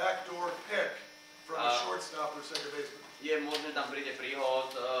be a backdoor pick from the shortstop or second baseman. Je možné, tam príde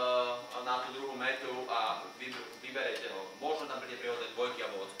príhod na tú druhú metu a vyberete ho. Možno tam príde príhod tej dvojky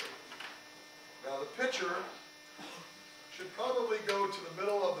alebo od spojky. Now the pitcher should probably go to the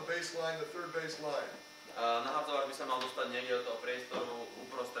middle of the baseline, the third base line. Nahádzovač by sa mal dostať niekde do toho priestoru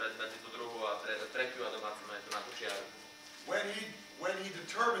uprostred medzi tú druhú a tretiu a domácu metu na tú čiaru. When he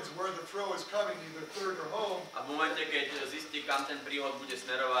determines where the throw is coming, either third or home, A v momente, keď zistí, kam ten príhod bude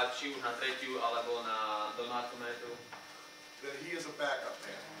smerovať, či už na tretiu alebo na domácu metu, then he is a backup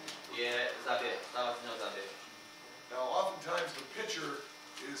man. je zabiehač, stáva si neho zabiehač. Now oftentimes the pitcher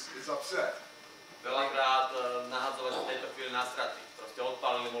is upset. Veľakrát nahádzovač v tejto chvíli nasratý. Proste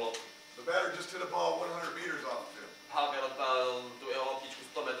odpálili mu loptu. The batter just hit a ball 100 meters off of him. Halker odpálil tú jeho loptičku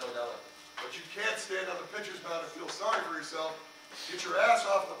 100 metrov ďalej. But you can't stand on the pitcher's mound and feel sorry for yourself. Get your ass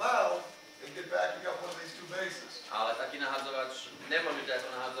off the mound and get backing up one of these two bases. Ale taký nahádzovač, nemôžete ako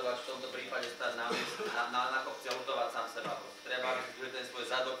nahádzovač v tomto prípade stať na kopci a lutovať sám seba. Treba, aby si ten svoj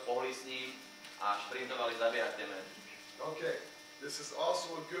zadok, pohli s ním a šprintovali zabiehať tie mety. Okay, this is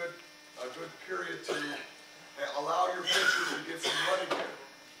also a good period to allow your pitchers to get some running here.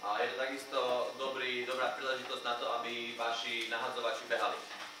 A je to takisto dobrá príležitosť na to, aby vaši nahádzovači behali.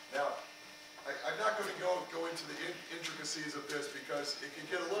 Now, I'm not going to go into the intricacies of this because it can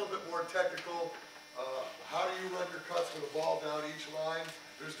get a little bit more technical. how do you run your cuts with a ball down each line?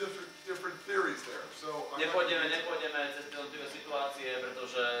 There's different theories there. So Nepôjdeme cez tie situácie,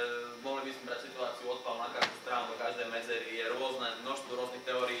 pretože mohli by sme brať situáciu odpal na každú stranu, do každej medzery, je rôzne, množstvo rôznych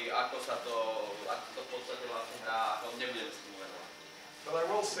teórií, ako sa to v podstate vlastne hrá, ako nebudeme s tým venovať. But I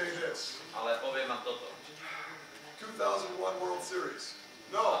will say this. Ale poviem vám toto. 2001 World Series.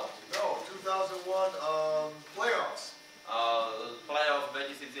 No, 2001 playoffs. Playoff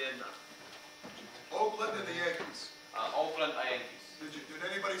 2001. Oakland and the Yankees. Oakland a Yankees. Did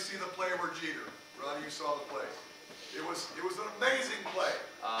anybody see the play where Jeter? Ronnie, you saw the play. It was an amazing play.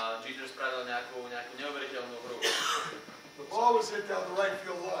 Jeter spravil nejakú neuveriteľnú hru. The ball was hit down the right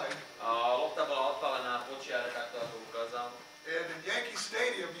field line. Lopta bola odpálená počiare, takto ako ukázal. And in Yankee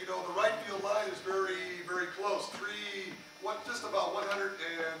Stadium, you know, the right field line is very, very close. Just about 105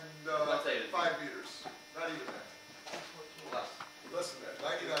 meters. Not even that. Less than that.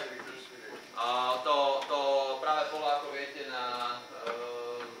 99 meters. To práve polo, ako viete, na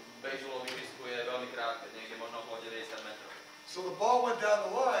bejžulovom ihrisku je veľmi krátke, niekde možno okolo 90 metrov. So the ball went down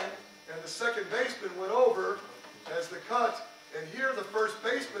the line, and the second baseman went over as the cut, and here the first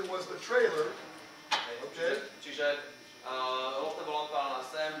baseman was the trailer. Okay? Čiže lopta bola odpálená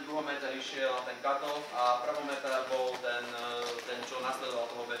sem, druhom meter išiel ten cut-off a prvom meter bol ten čo nasledoval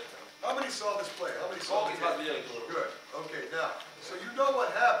toho bežca. How many saw this play? How many saw Koľko z vás videli tú hru? Good. Okay, now, so you know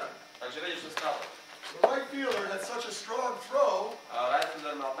what happened. Takže viete, čo sa stalo. The right fielder had such a strong throw Right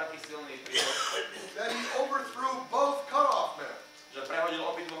fielder mal taký silný príhod, that he overthrew both cutoff men. že prehodil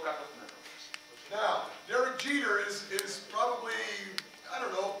obidvoch cut-off menov. Now, Derek Jeter is probably, I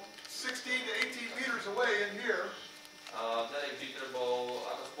don't know, 16 to 18 meters away in here. Derek Jeter bol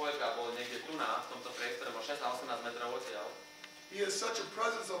ako spojka, bol niekde tu v tomto priestore, bol 16-18 metrov odtiaľ. He has such a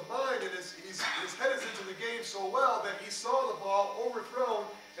presence of mind, and his head is into the game so well that he saw the ball overthrown,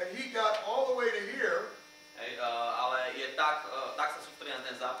 and he got all the way to here. Ale je tak sa sústredil na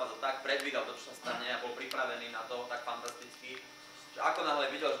ten zápas a tak predvídal to, čo sa stane a bol pripravený na to tak fantasticky, že ako náhle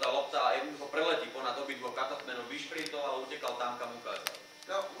videl, že tá lopta jednoducho preletí ponad obidvoch cut-off-menov, vyšprintoval a utekal tam, kam ukázal.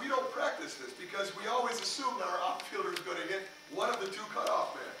 Now, we don't practice this because we always assume that our outfielder is going to hit one of the two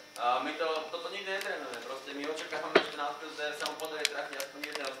cutoff men. My toto nikdy netrenujeme, proste my očakávame, že ten outfielder sa mu podarí trafiť aspoň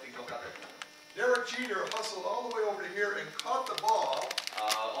jedného z tých dvoch cut-off-menov. Derek Jeter hustled all the way over to here and caught the ball.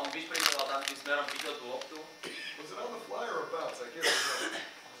 On vyšprintoval tam tým smerom, chytil tú loptu. Was it on the fly or a bounce? I can't remember.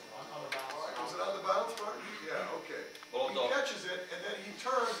 Was it on the bounce, Martin? Yeah, okay. He catches it, and then he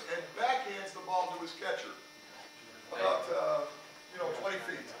turns and backhands the ball to his catcher. About, 20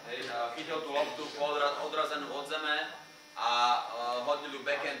 feet. Chytil tú loptu odrazanú od zeme a hodil ju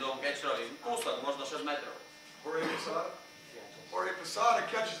backhandom catcherovi. Kúsok, možno 6 metrov. Jorge Posada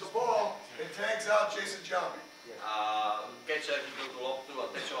catches the ball and tags out Jason Giambi. A catcher chytil tú loptu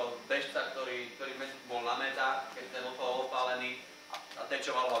a tečoval bežca, ktorý bol na metách, keď ten bol opálený a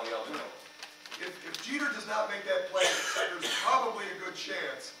tečoval ho a vyautoval. If Jeter does not make that play, there's probably a good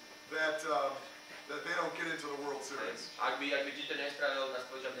chance that they don't get into the World Series. Ak by Jeter nespravil,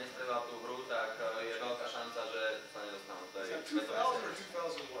 tak spočítat nestrelal tú hru, tak je veľká šanca, že sa nedostanú. Is that 2000 or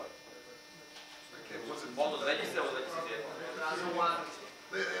 2001? Bol to 2000 alebo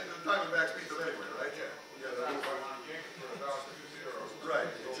 2001? The Diamondbacks beat them anyway, right? Yeah. Right,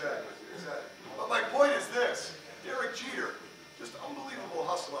 exactly. But my point is this: Derek Jeter, just unbelievable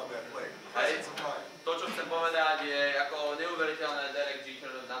hustle on that play. To, čo chcem povedať, je ako neuveriteľné, Derek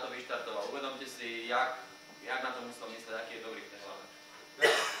Jeter na to vyštartoval. Uvedomte si, jak na to musel myslieť, aký je dobrý v tej hlave.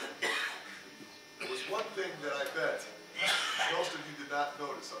 There was one thing that I bet most of you did not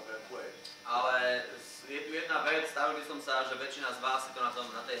notice on that play. Ale je tu jedna vec, stavil by som sa, že väčšina z vás si to na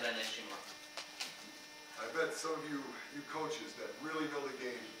tej hre nevšimla. I bet some of you coaches that really know the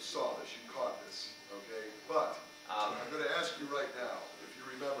game saw this, you caught this, okay? But I'm going to ask you right now, if you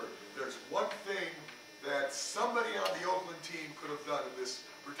remember, there's one thing that somebody on the Oakland team could have done in this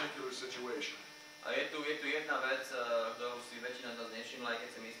particular situation. A je tu jedna vec, ktorú si väčšina z nás nevšimla, aj keď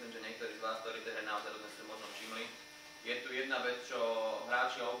si myslím, že niektorí z vás, ktorí tej hre naozaj si možno všimli. Je tu jedna vec, čo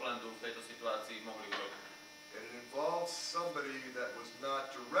hráči Oaklandu v tejto situácii mohli urobiť. And it involves somebody that was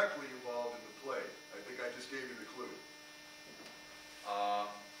not directly involved in the play. I think I just gave you the clue.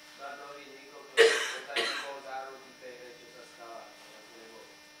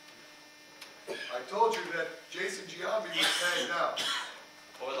 I told you that Jason Giambi was tagged out.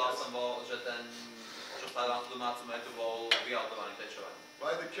 Povedal som bol, že ten, čo stával na domácu metu, bol vyautovaný tečovaný.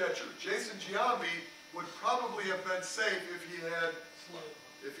 By the catcher. Jason Giambi would probably have been safe if he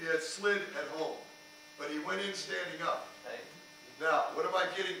had slid at home. But he went in standing up. Hej. Now, what am I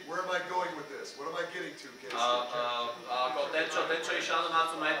getting? Where am I going with this? What am I getting to, Casey? Ten, čo išiel na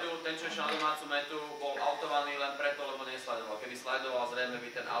domácu metu, bol outovaný len preto, lebo nesledoval. Keby sledoval, zrejme by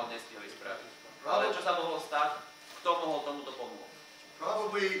ten out nestihli spraviť. Ale čo sa mohlo stať? Kto mohol tomuto pomôcť?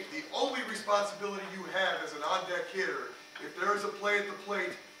 Probably the only responsibility you have as an on-deck hitter, if there is a play at the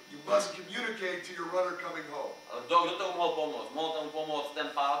plate, you must communicate to your runner coming home. Kto tomu mohol pomôcť? Mohol tomu pomôcť ten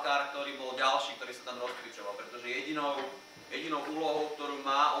pálkár, ktorý bol ďalší, ktorý sa tam rozkričoval, pretože jedinou úlohou, ktorú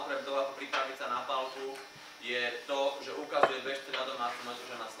má, okrem toho, ako pripraviť sa na pálku, je to, že ukazuje bežce na domácu metu,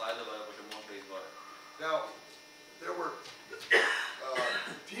 že má slajdovať, alebo že môže ísť hore. Now, there were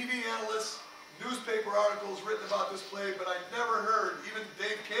TV analysts, newspaper articles written about this play, but I never heard, even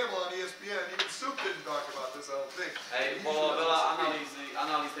Dave Campbell on ESPN, even Soup didn't talk about this, I don't think. Hej, bolo veľa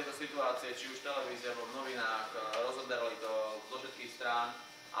analýz tejto situácie, či už v televízii, alebo v novinách, rozoberali to zo všetkých strán,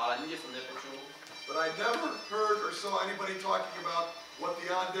 ale nikde som nepočul. But I never heard or saw anybody talking about what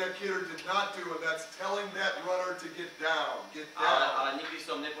the on-deck hitter did not do, and that's telling that runner to get down, get down. Ale nikdy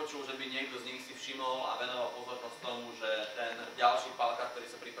som nepočul, že by niekto z nich si všimol a venoval pozornosť tomu, že ten ďalší pálkar, ktorý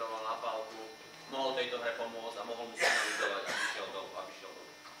sa pripravoval na pálku, mohol tejto hre pomôcť a mohol mu signalizovať, aby šiel dolu.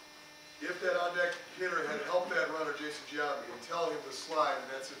 If that on-deck hitter had helped that runner, Jason Giambi, and tell him to slide in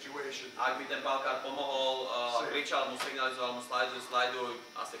that situation. Ak by ten pálkar pomohol, kričal mu, signalizoval mu slajduj,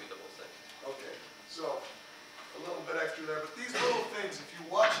 asi by to bol safe. Okay, so a little bit extra there, but these little things, if you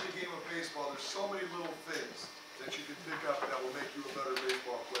watch the game of baseball, there's so many little things that you can pick up that will make you a better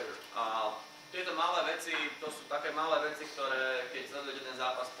baseball player. Tieto malé veci, to sú také malé veci, ktoré keď sledujete ten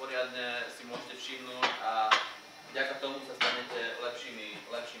zápas poriadne, si môžete všimnúť a vďaka tomu sa stanete lepšími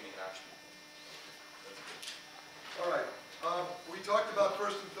hráčmi. All right. We talked about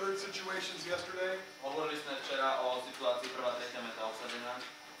first and third situations yesterday. Hovorili sme včera o situácii prvá, tretia meta obsadená.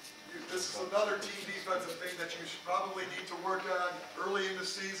 This is another team defensive thing that you probably need to work on early in the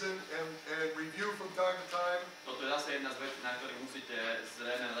season and review from time to time. Toto je zase jedna z vecí, na ktorých musíte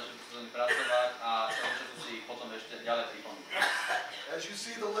zrejme na začiatku sezóny pracovať a čo si potom ešte ďalej pripomínať. As you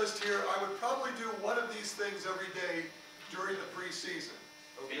see the list here, I would probably do one of these things every day during the preseason.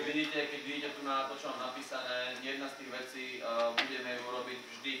 Keď vidíte tu na to, čo mám napísané, jedna z tých vecí budeme urobiť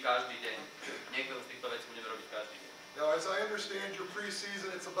vždy, každý deň. Niektorú z týchto vecí budeme robiť každý deň. Now, as I understand your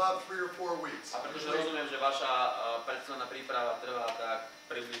preseason, it's about 3 or 4 weeks. A pretože rozumiem, že vaša predsezónna príprava trvá tak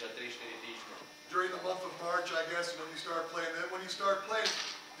približne 3-4 týždne. During the month of March, I guess, when you start playing. Then when you start playing,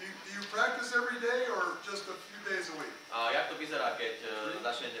 do you practice every day or just a few days a week? Jak to vyzerá, keď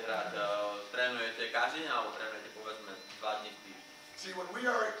začnete hrať? Trénujete každý deň alebo trénujete povedzme 2 dní v týždni? See, when we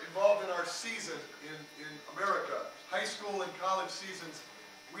are involved in our season in America, high school and college seasons,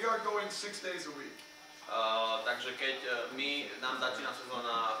 we are going 6 days a week. Takže keď nám začína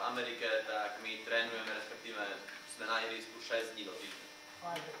sezóna v Amerike, tak my trénujeme, respektíve sme na ihrisku 6 dní do týždňa.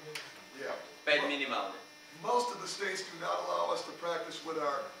 5 minimálne. Most of the states do not allow us to practice with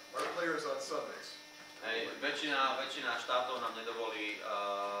our players on Sundays. Väčšina štátov nám nedovolí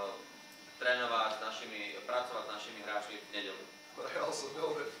pracovať s našimi hráčmi v nedeľu. But I also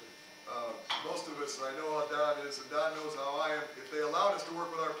know that most of us, and I know how Don is, and Don knows how I am, if they allowed us to work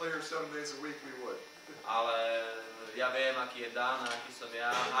with our players 7 days a week, we would. Ale ja viem, aký je Dan, aký som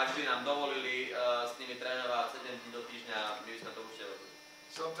ja. Ak by nám dovolili s nimi trénovať 7 dní do týždňa, my by sme to určite robili.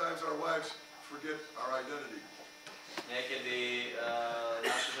 Sometimes our wives forget our identity. Niekedy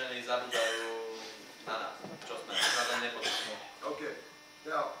naše ženy zabúdajú na nás, čo sme, na to nepotrebujeme. Okay,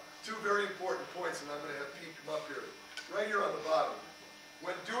 now, 2 very important points, and I'm going to have Pete come up here. Right here on the bottom.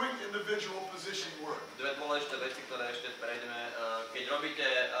 When doing individual position work. Dve dôležité veci, ktoré ešte prejdeme.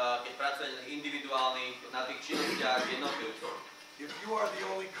 Keď pracujete individuálnych, na tých činnostiach jednotlivcov. If you are the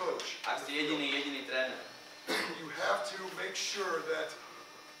only coach. Ak ste jediný tréner. You have to make sure that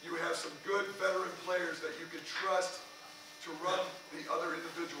you have some good veteran players that you can trust to run the other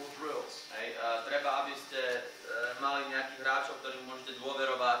individual drills. Treba, aby ste mali nejakých hráčov, ktorým môžete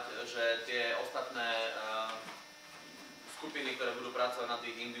dôverovať, že tie ostatné skupiny, ktoré budú pracovať na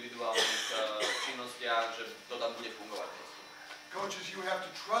tých individuálnych činnostiach, že to tam bude fungovať. Coaches, you have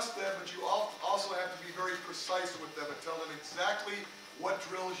to trust them, but you also have to be very precise with them and tell them exactly what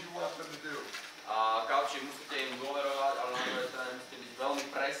drills you want them to do. Kauči, musíte im dôverovať, ale na druhej strane musíte byť veľmi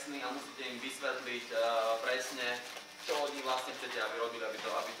presní a musíte im vysvetliť presne, čo od nich vlastne chcete, aby robili,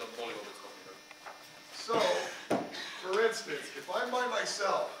 aby to boli vôbec schopní robiť. So, for instance, if I'm by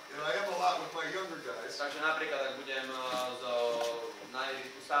myself, and I am a lot with my younger guys. Takže napríklad, ak budem na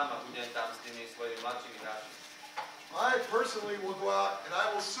ihrisku sám a budem tam s tými svojimi mladšími hráčmi. I personally will go out and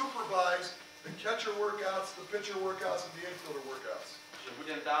I will supervise the catcher workouts, the pitcher workouts, and the infielder workouts. Čiže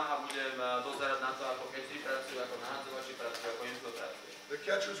budem tam a budem dozerať na to, ako catcheri pracujú, ako nahádzovači pracujú, ako infield pracuje. The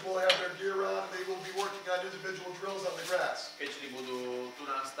catchers will have their gear on and they will be working on individual drills on the grass. Catcheri budú tu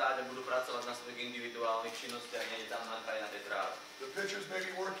nás stáť a budú pracovať na svojich individuálnych činnostiach, nie tam na tej tráve. The pitchers may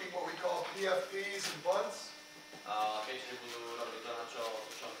be working what we call PFPs and bunts. A catcheri budú robiť to,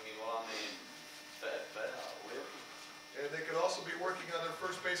 čo my voláme PFP a ulievky. And they could also be working on their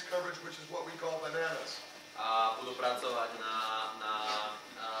first base coverage, which is what we call bananas. A budú pracovať na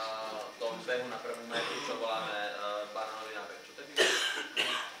tom behu na prvú metu, čo voláme banánový nábeh. Čo to je?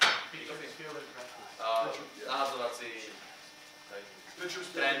 Nahádzovací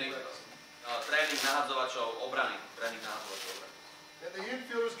tréning nahádzovačov obrany. And the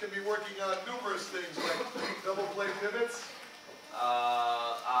infielders can be working on numerous things like double play pivots.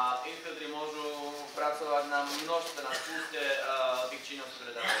 A infielderi môžu pracovať na množstve, na spúste tých činností,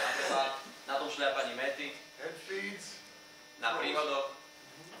 ktoré dáme napríklad na tom šľapaní mety, and feeds. na príhodoch.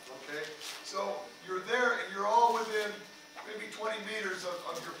 Okay, so you're there and you're all within maybe 20 meters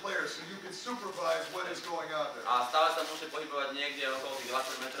of your players, so you can supervise what is going on there. A stále sa môžete pohybovať niekde okolo tých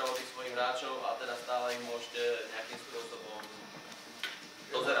 20 metrov od tých svojich hráčov a teda stále ich môžete nejakým spôsobom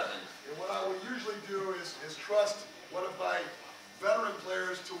dozerať na ne. And what I would usually do is trust one of my veteran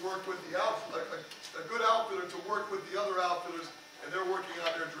players to work with the a good outfitter to work with the other outfitters, and they're working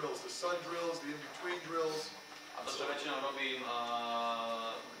on their drills, the sun drills, the in-between drills. A to, čo väčšinou robím,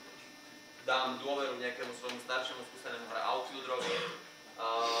 dám dôveru nejakému svojmu staršiemu skúsenému outfielderovi,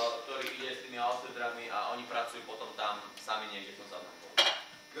 ktorý ide s tými outfielderami a oni pracujú potom tam sami niekde v tom zadnom poli.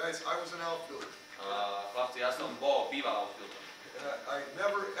 Guys, I was an outfielder. Chlapci, ja som býval outfielder. And I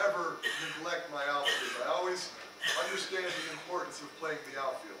never ever neglect my outfield. I always understand the importance of playing the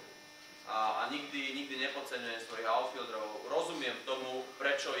outfield. A nikdy nepodceňujem svojich outfielderov. Rozumiem tomu,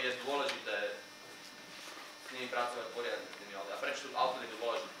 prečo je dôležité s nimi pracovať poriadne s tými outfieldermi. A prečo outfield je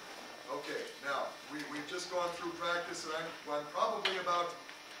dôležité. Okay, now we've just gone through practice, and I'm probably about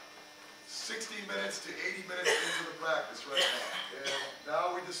 60 minutes to 80 minutes into the practice right now. And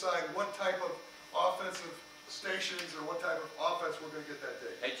now we decide what type of offensive stations or what type of offense we're going to get that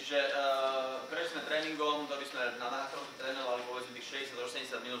day. Hej, čiže prešli sme tréningom, ktorý sme na fronte trénovali povedzme tých 60 až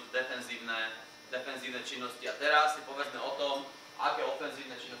 70 minút defenzívne činnosti. A teraz si povedzme o tom, aké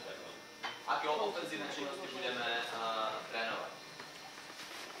ofenzívne činnosti budeme trénovať.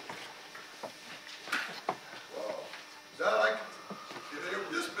 Wow. That if they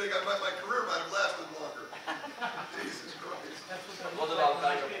were this big, my career might have lasted longer. Jesus Christ. What about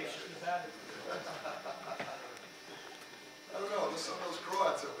Tiger? I don't know, some of those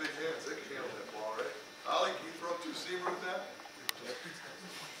Croats have big hands, they can handle that ball, right? Ollie, can you throw up two seamer with that?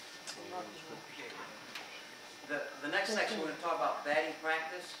 The next section we're going to talk about batting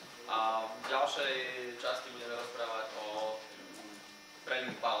practice. A v ďalšej časti budeme rozprávať o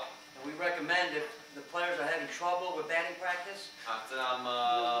tréningu palky. And we recommend if the players are having trouble with batting practice. A chcem vám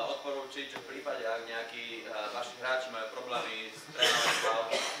odporúčiť, že v prípade, ak nejakí vaši hráči majú problémy s trénovaním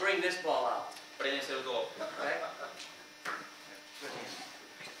palky, Bring this ball out. priniesie ju do loptu. Okay?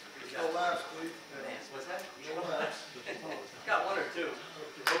 No laughs, please. Good hands. What's that? No laughs. Got one or two.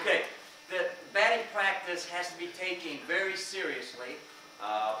 Okay. The batting practice has to be taken very seriously.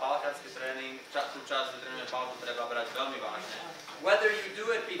 A palkársky tréning, tú časť, kde trénujeme palku, treba brať veľmi vážne. Whether you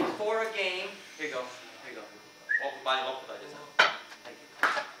do it before a game. Here you go. Here you go. Páni, loptu dajte sa. Thank you.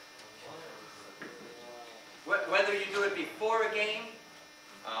 Whether you do it before a game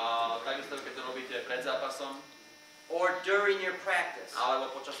Takisto, keď to robíte pred zápasom, or during your practice. alebo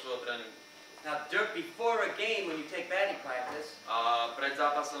počas svojho tréningu. Now, before a game, when you take batting practice, Pred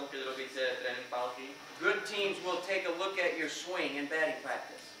zápasom, keď robíte tréning palky, good teams will take a look at your swing in batting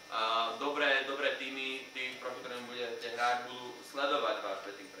practice. Dobré týmy, tí, proti ktorým budete hrať, budú sledovať váš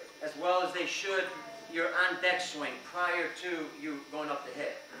batting practice. As well as they should your on-deck swing prior to you going up to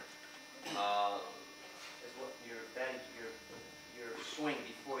hit. Is what your swing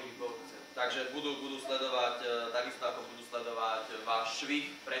before you go to hit. Takže budú sledovať, takisto ako budú sledovať váš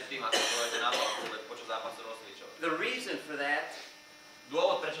švih predtým, ako pôjdete na palku počas zápasu rozcvičovať. The reason for that,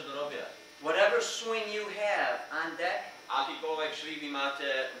 Dôvod, prečo to robia, whatever swing you have on deck, akýkoľvek švih vy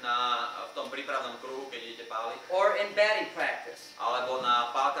máte v tom prípravnom kruhu, keď idete páliť, or in batting practice, alebo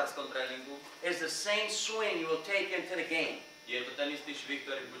na pálkarskom tréningu, is the same swing you will take into the game. je to ten istý švih,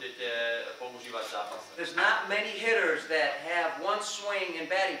 ktorý budete používať v zápase. There's not many hitters that have one swing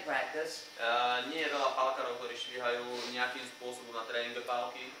in batting practice Nie je veľa pálkarov, ktorí švihajú nejakým spôsobom na tréningu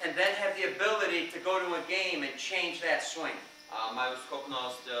pálky and then have the ability to go to a game and change that swing. a majú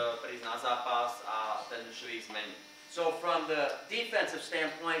schopnosť prísť na zápas a ten švih zmeniť. So from the defensive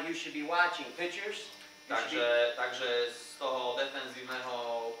standpoint, you should be watching pitchers, Takže z toho defenzívneho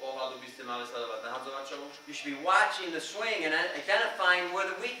pohľadu by ste mali sledovať nahadzovačov. You should be watching the swing and identifying where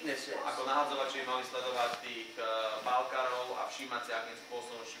the weakness is. Ako nahadzovači mali sledovať tých pálkarov a všímať si, akým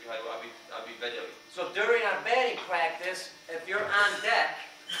spôsobom švíhajú, aby vedeli. So during our batting practice, if you're on deck,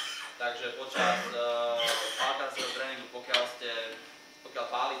 takže počas pálkarského tréningu, pokiaľ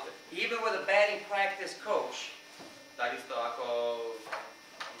pálite, even with a batting practice coach, takisto ako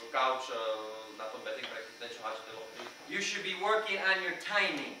couch na tom batting practice, ten čo háčete lopty, you should be working on your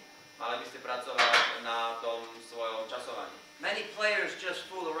timing. mali by ste pracovať na tom svojom časovaní. Many players just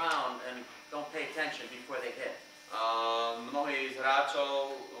fool around and don't pay attention before they hit. Mnohí z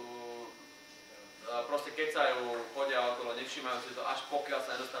hráčov proste kecajú, chodia okolo, nevšímajú si to, až pokiaľ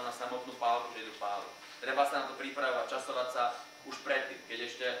sa nedostanú na samotnú pálku, že idú páliť. Treba sa na to pripravovať, časovať sa už predtým, keď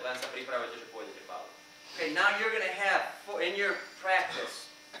ešte len sa pripravujete, že pôjdete páliť. Okay, now you're going to have, in your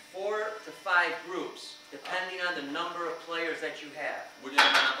practice, 4 to 5 groups, depending on the number of players that you have. Budeme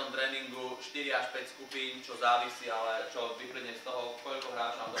mať na tom tréningu 4 až 5 skupín, čo závisí, ale čo vyplynie z toho, koľko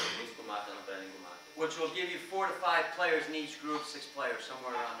hráčov na tom blízku máte na tréningu máte. Which will give you 4 to 5 players in each group, 6 players,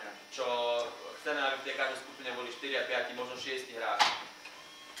 somewhere around there. Čo chceme, aby v tej každej skupine boli 4 a 5, možno 6 hráči.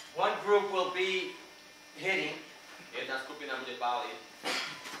 One group will be hitting Jedna skupina bude páliť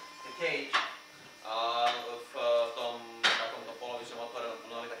the cage. V tom takomto polovičnom otvorenom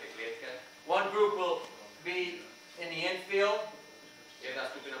tuneli, také klietke. One group will be in the infield. Jedna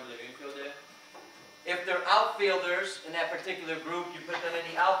skupina bude v infielde. If they're outfielders in that particular group, you put them in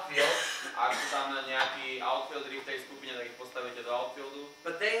the outfield. Ak sú tam nejakí outfielderi v tej skupine, tak ich postavíte do outfieldu.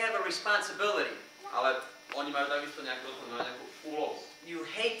 But they have a responsibility. Ale oni majú takisto nejakú úlohu. You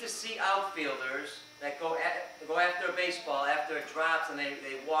hate to see outfielders that go after a baseball, after it drops, and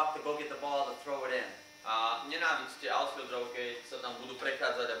they walk to go get the ball to throw it in. A nenávidíte outfielderov, keď sa tam budú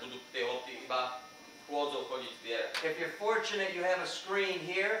prechádzať a budú tie lopty iba chôdzou chodiť zbierať. If you're fortunate, you have a screen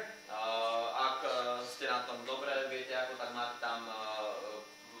here. Ak ste na tom dobre, viete ako, tak máte tam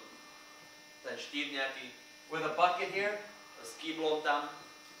ten štít nejaký With a bucket here. s kýblom tam.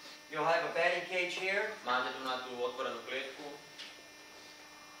 You'll have a batting cage here. Máte tu na tú otvorenú klietku.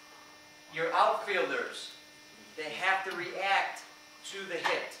 Your outfielders, they have to react to the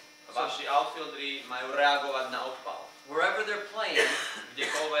hit. Vaši outfielderi majú reagovať na odpal. Wherever they're playing,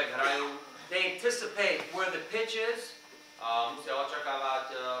 Kdekoľvek hrajú, they anticipate where the pitch is. Musia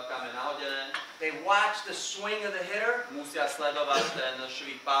očakávať, kam je nahodené. They watch the swing of the hitter. Musia sledovať ten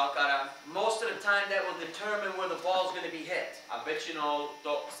švih pálkara. Most of the time that will determine where the ball is going to be hit. A väčšinou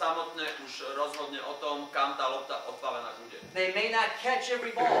to samotné už rozhodne o tom, kam tá lopta odpálená bude. They may not catch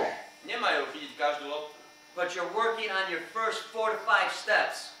every ball, Nemajú chytiť každú loptu, but you're working on your first 4 to 5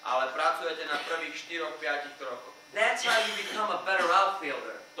 steps. ale pracujete na prvých 4-5 krokoch. That's how you become a better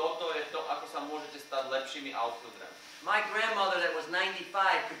outfielder. Toto je to, ako sa môžete stať lepšími outfielderami. My grandmother that was 95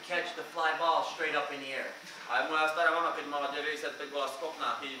 could catch the fly ball straight up in the air. Aj moja stará mama, keď mala 95, bola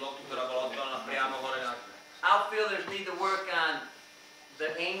schopná chytiť loptu, ktorá bola odpálená priamo hore na... Outfielders need to work on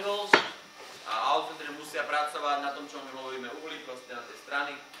the angles. A outfielderi musia pracovať na tom, čo my hovoríme uhlí, proste na tej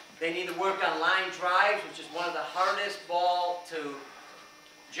strany. They need to work on line drives, which is one of the hardest ball to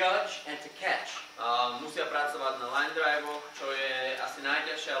judge and to catch. Musia pracovať na line drive-och, čo je asi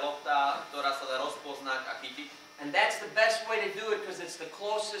najťažšia lopta, ktorá sa dá rozpoznať a chytiť. And that's the best way to do it because it's the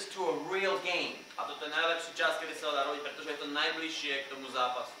closest to a real game. A toto je najlepší čas, kedy sa ho dá robiť, pretože je to najbližšie k tomu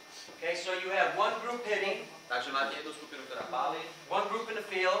zápasu. Okay, so you have one group hitting, Takže máte jednu skupinu, ktorá páli, one group in the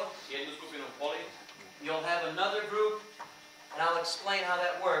field. jednu skupinu v poli, You'll have another group, and I'll explain how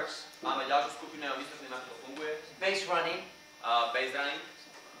that works. máme ďalšiu skupinu a vysvetlím, ako to funguje. Base running, Base running,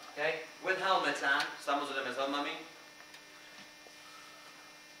 okay, with helmets on. samozrejme s helmami.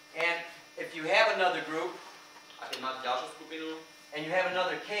 And if you have another group, A keď máte ďalšiu skupinu and you have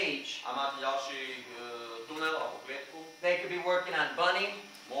another cage, a máte ďalší tunel alebo klietku, they could be working on bunting,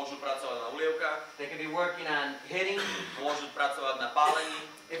 môžu pracovať na ulievkách, they could be working on hitting. môžu pracovať na pálení.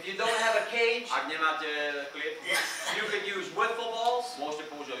 If you don't have a cage, Ak nemáte klietku, you could use wiffle balls. môžete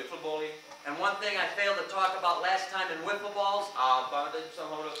použiť wifflebally. And one thing I failed to talk about last time in wiffle balls, A pamätáte, čo som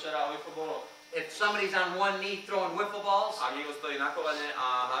hovoril včera o wiffleballoch? if somebody's on one knee throwing wiffle balls, Ak niekto stojí na kolene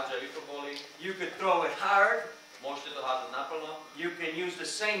a hádže wifflebally, you could throw it hard. môžete to hádzať naplno, You can use the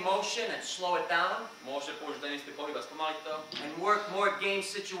same motion and slow it down môžete použiť ten istý pohyb a spomaliť to and work more game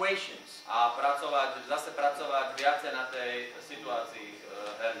situations. a zase pracovať viacej na tej situácii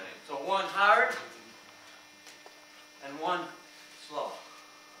hernej. So one hard and one slow.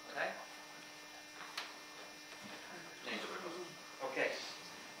 Okay? Nie je to prvý. Okay.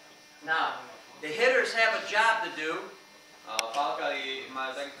 Now, the hitters have a job to do. Pálkari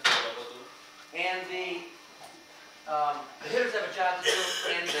majú takisto robotu. and the hitters have a job to do,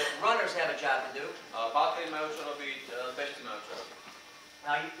 and the runners have a job to do. Backeri majú čo robiť, bežci majú čo robiť.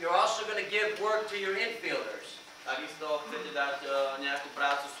 Now, you're also going to give work to your infielders. Takisto chcete dať nejakú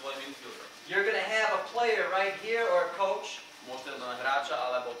prácu svojim infielderom. You're going to have a player right here or a coach. Môžete mať hráča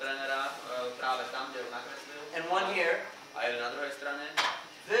alebo trénera práve tam, kde ho nakreslil. And one here. A jeden na druhej strane.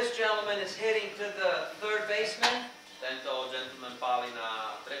 This gentleman is hitting to the third baseman. Tento gentleman páli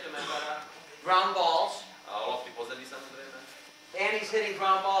na treťometára. Ground balls. Lopty po zemi samozrejme. And he's hitting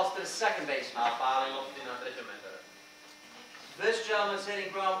ground balls to the second baseman. A páli lopty na treťometára. This gentleman's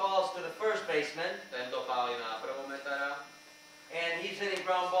hitting ground balls to the first baseman. Tento páli na prvometára. And he's hitting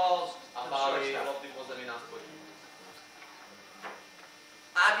ground balls A to the páli shortstop. lopty po zemi na spočí.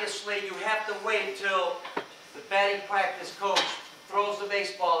 Obviously, you have to wait till the batting practice coach throws the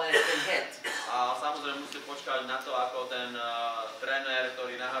baseball and it's been hit. A samozrejme musíte počkať na to, ako ten tréner,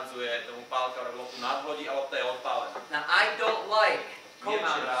 ktorý nahadzuje tomu pálkarovi loptu, nadhodí a lopta je odpálená. Now, I don't like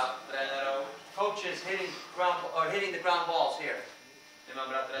Nemám rád trénerov, coaches hitting the ground balls here.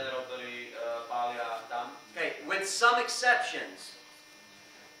 nemám rád trénerov, ktorí pália tam. Okay, with some exceptions,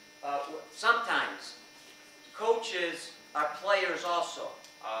 sometimes coaches are players also.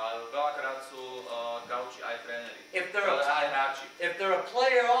 A veľakrát sú kauči aj tréneri. If Aj hráči. they're a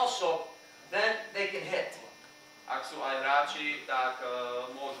player also, then they can hit. Ak sú aj hráči, tak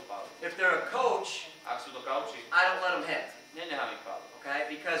môžu páliť. If they're a coach, Ak sú to kauči, I don't let them hit. nenechám ich páliť. Okay,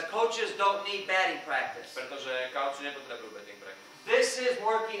 because coaches don't need batting practice. Pretože kauči nepotrebujú betting practice. This is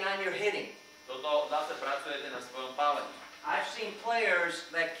working on your hitting. Toto zase pracujete na svojom pálení. I've seen players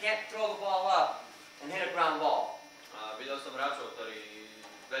that can't throw the ball up and hit a ground ball. A videl som hráčov, ktorí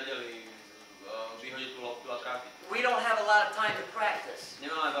vedeli vyhodiť tú loptu a trafiť. We don't have a lot of time to practice.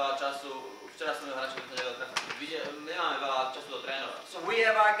 Nemáme veľa času, včera som hráči, ktorý nedal trafiť. Nemáme veľa času do trénovať. So we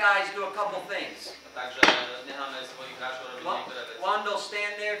have our guys do a couple things. Takže necháme svojich hráčov robiť niektoré veci. One will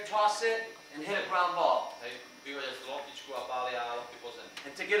stand there, toss it, and hit a ground ball. Hej, vyhodia tú loptičku a pália lopty po zemi.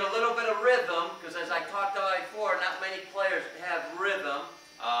 And to get a little bit of rhythm, because as I talked about before, not many players have rhythm.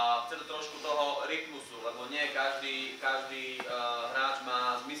 A chce to trošku toho rytmusu, lebo nie každý hráč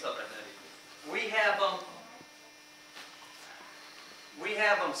má zmysel pre ten rytmus. We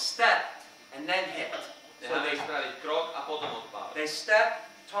have them step and then hit. So Necháme ich spraviť krok a potom odpáliť. they step,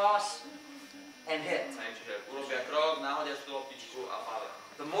 toss, and hit. Čiže urobia krok, nahodia tú loptičku a pália.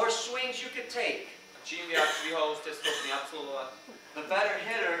 The more swings you can take, Čím viac švihov ste schopní absolvovať, the better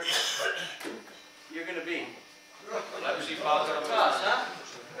hitter you're going to be. lepší pálkar Good job, huh?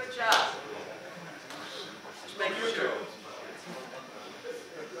 Good job. Just making sure.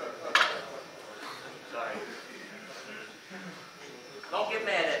 Sorry. Don't get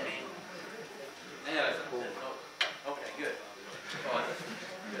mad at me. Nenevaj sa. Okay, good.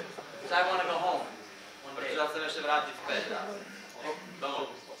 Because I want to go home one day. Pretože sa chcem ešte vrátiť späť domov.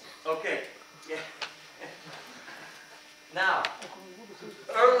 Okay. Yeah. Now,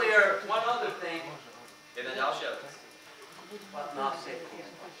 earlier, one other thing. Jedna ďalšia vec. No, say it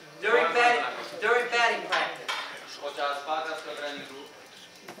again. During batting practice, Počas pálkarského tréningu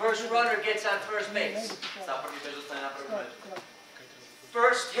first runner gets on first base. sa prvý bež dostane na prvú bež.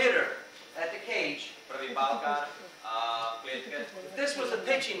 First hitter at the cage. Prvý pálkar a v klietke. If this was a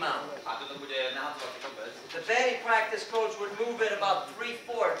pitching mound, A toto bude nahadzovací kopec. the batting practice coach would move it about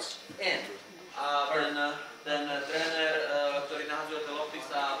 3/4 in. A ten tréner, ktorý nahadzuje tie lopty,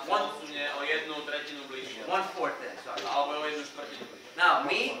 sa posunie o 1/3 bližšie. 1/4 in, sorry. Alebo o 1/4 bližšie. Now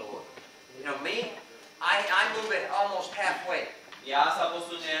me, I move it almost halfway. Ja sa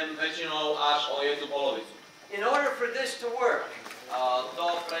posuniem väčšinou až o 1/2. In order for this to work,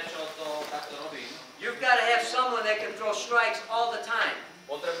 Prečo to takto robím? you've got to have someone that can throw strikes all the time.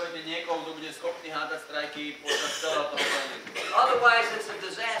 Potrebujete niekoho, kto bude schopný hádať strajky počas celého toho tréningu. Otherwise, it's a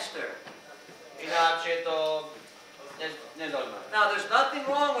disaster. Ináč je to nezaujímavé. Now, there's nothing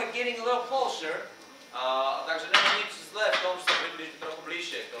wrong with getting a little closer, Takže nie je nič zlé v tom, že sa priblížiť trochu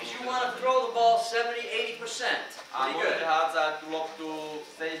bližšie k tomu. because you want to throw the ball 70-80%. A Pretty môžete good. hádzať tú loptu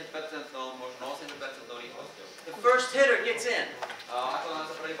 70%, možno 80% rýchlosťou. The first hitter gets in. Ako nám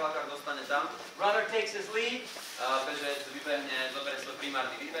sa prvý pálkar dostane tam, Runner takes his lead. bežec vybehne, zoberie svoj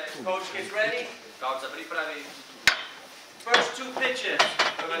primárny výbeh, Coach gets ready. kauč sa pripraví, First two pitches.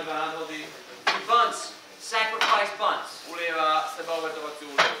 prvé dva nadhody, He bunts. Sacrifice bunts. ulieva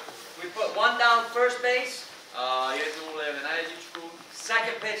sebaobetovaciu úlevu. We put one down first base. Jednu ulieve na jedničku,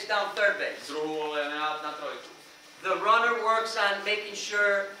 Second pitch down third base. druhú ulieve na trojku. The runner works on making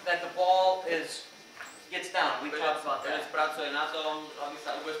sure that the ball gets down. We talked about Bežec that. pracuje na tom, aby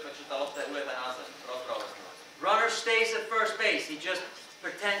sa ubezpečil, tá lopta je ulieta na zem. Rozprávame sa. Runner stays at first base. He just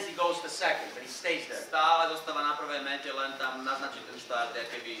pretends he goes to second, but he stays there. Stále zostáva na prvej mete, len tam naznačí ten štart, ako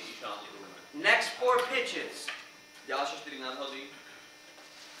keby išiel na tú druhú metu. Next 4 pitches. Ďalšie 4 nadhody.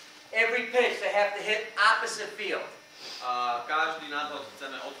 Every pitch they have to hit opposite field. Každý nadhod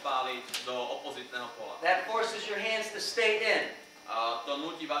chceme odpáliť do opozitného pola. That forces your hands to stay in. To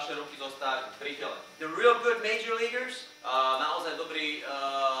nutí vaše ruky zostať pri tele. The real good major leaguers, Naozaj dobrí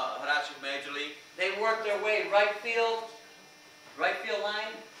hráči v Major League, they work their way right field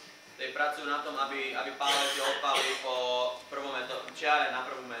line, ktorí pracujú na tom, aby páleti odpálili po prvom čiare na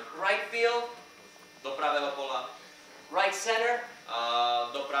prvú metu. right field, Do pravého pola, right center,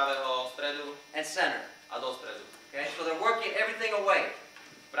 do pravého stredu and center. a do stredu. Okay, so they're working everything away.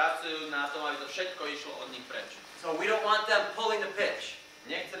 Pracujú na tom, aby to všetko išlo od nich preč. So we don't want them pulling the pitch.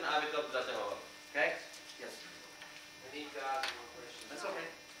 Nechceme, aby to zaťahovali. Okay? Yes. I need to ask one question. That's okay.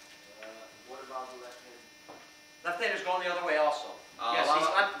 What about the left hand? Left-handers going the other way also. Yes,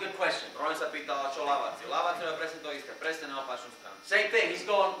 good question. Roman sa pýtal, čo ľaváci. Ľaváci majú presne to isté, presne na opačnú stranu. Same thing. He's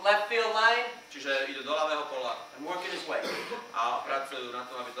going left field line Čiže idú do ľavého pola and working his way. a pracujú na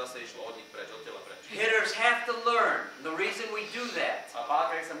tom, aby to zase išlo od nich preč, od tela preč. Hitters have to learn. The reason we do that, A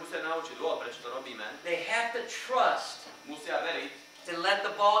páľkári sa musia naučiť dôvod, prečo to robíme. they have to trust Musia veriť, to let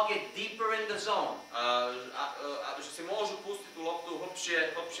the ball get deeper in the zone že si môžu pustiť tú loptu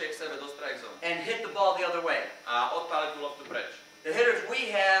hlbšie k sebe do strike zone and hit the ball the other way. a odpáliť tú loptu preč. The hitters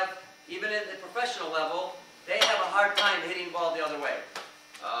we have, even at the professional level, they have a hard time hitting the ball the other way.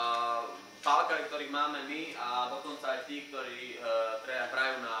 Pálkári, ktorých máme my a dokonca aj tí, ktorí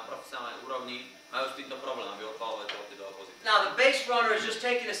hrajú na profesionálnej úrovni, majú s týmto problém, aby odpalovali tie lopty do opozície. Now the base runner is just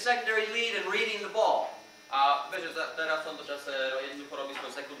taking a secondary lead and reading the ball. A vieš, že teraz v tomto čase jednoducho robí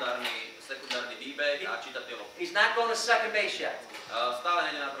svoj sekundárny výbeh a číta tie lopty. He's not going to second base yet. Stále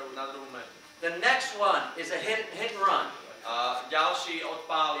nejde na druhú metu. The next one is a hit and run. Ďalší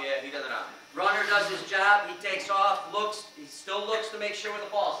odpál je hit and run. Runner does his job, he takes off, he still looks to make sure where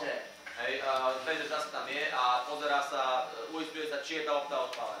the ball's hit. Hej, Peter zase tam je a pozerá sa, uistuje sa, či je tá lopta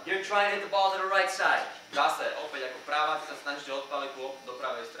odpálená. You're trying to hit the ball to the right side. Zase, opäť ako práva, sa snažíte odpáliť tú loptu do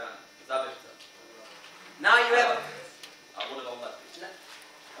pravej strany. Zabežca. Now you have a... A bude to lefty.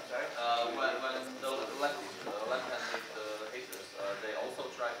 I'm sorry? When the left-handed hitters, they also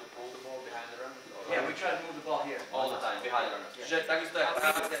try to pull the ball behind the runner. Yeah, we try to move the ball here. All the time, behind the runner. Čiže takisto je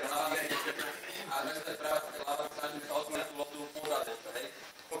práva, a takisto je práva, snažíme sa odpáliť tú loptu pozad, hej.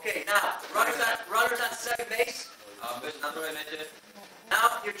 Okay, now, runners on second base. Na druhej mete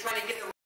Now you're trying to get the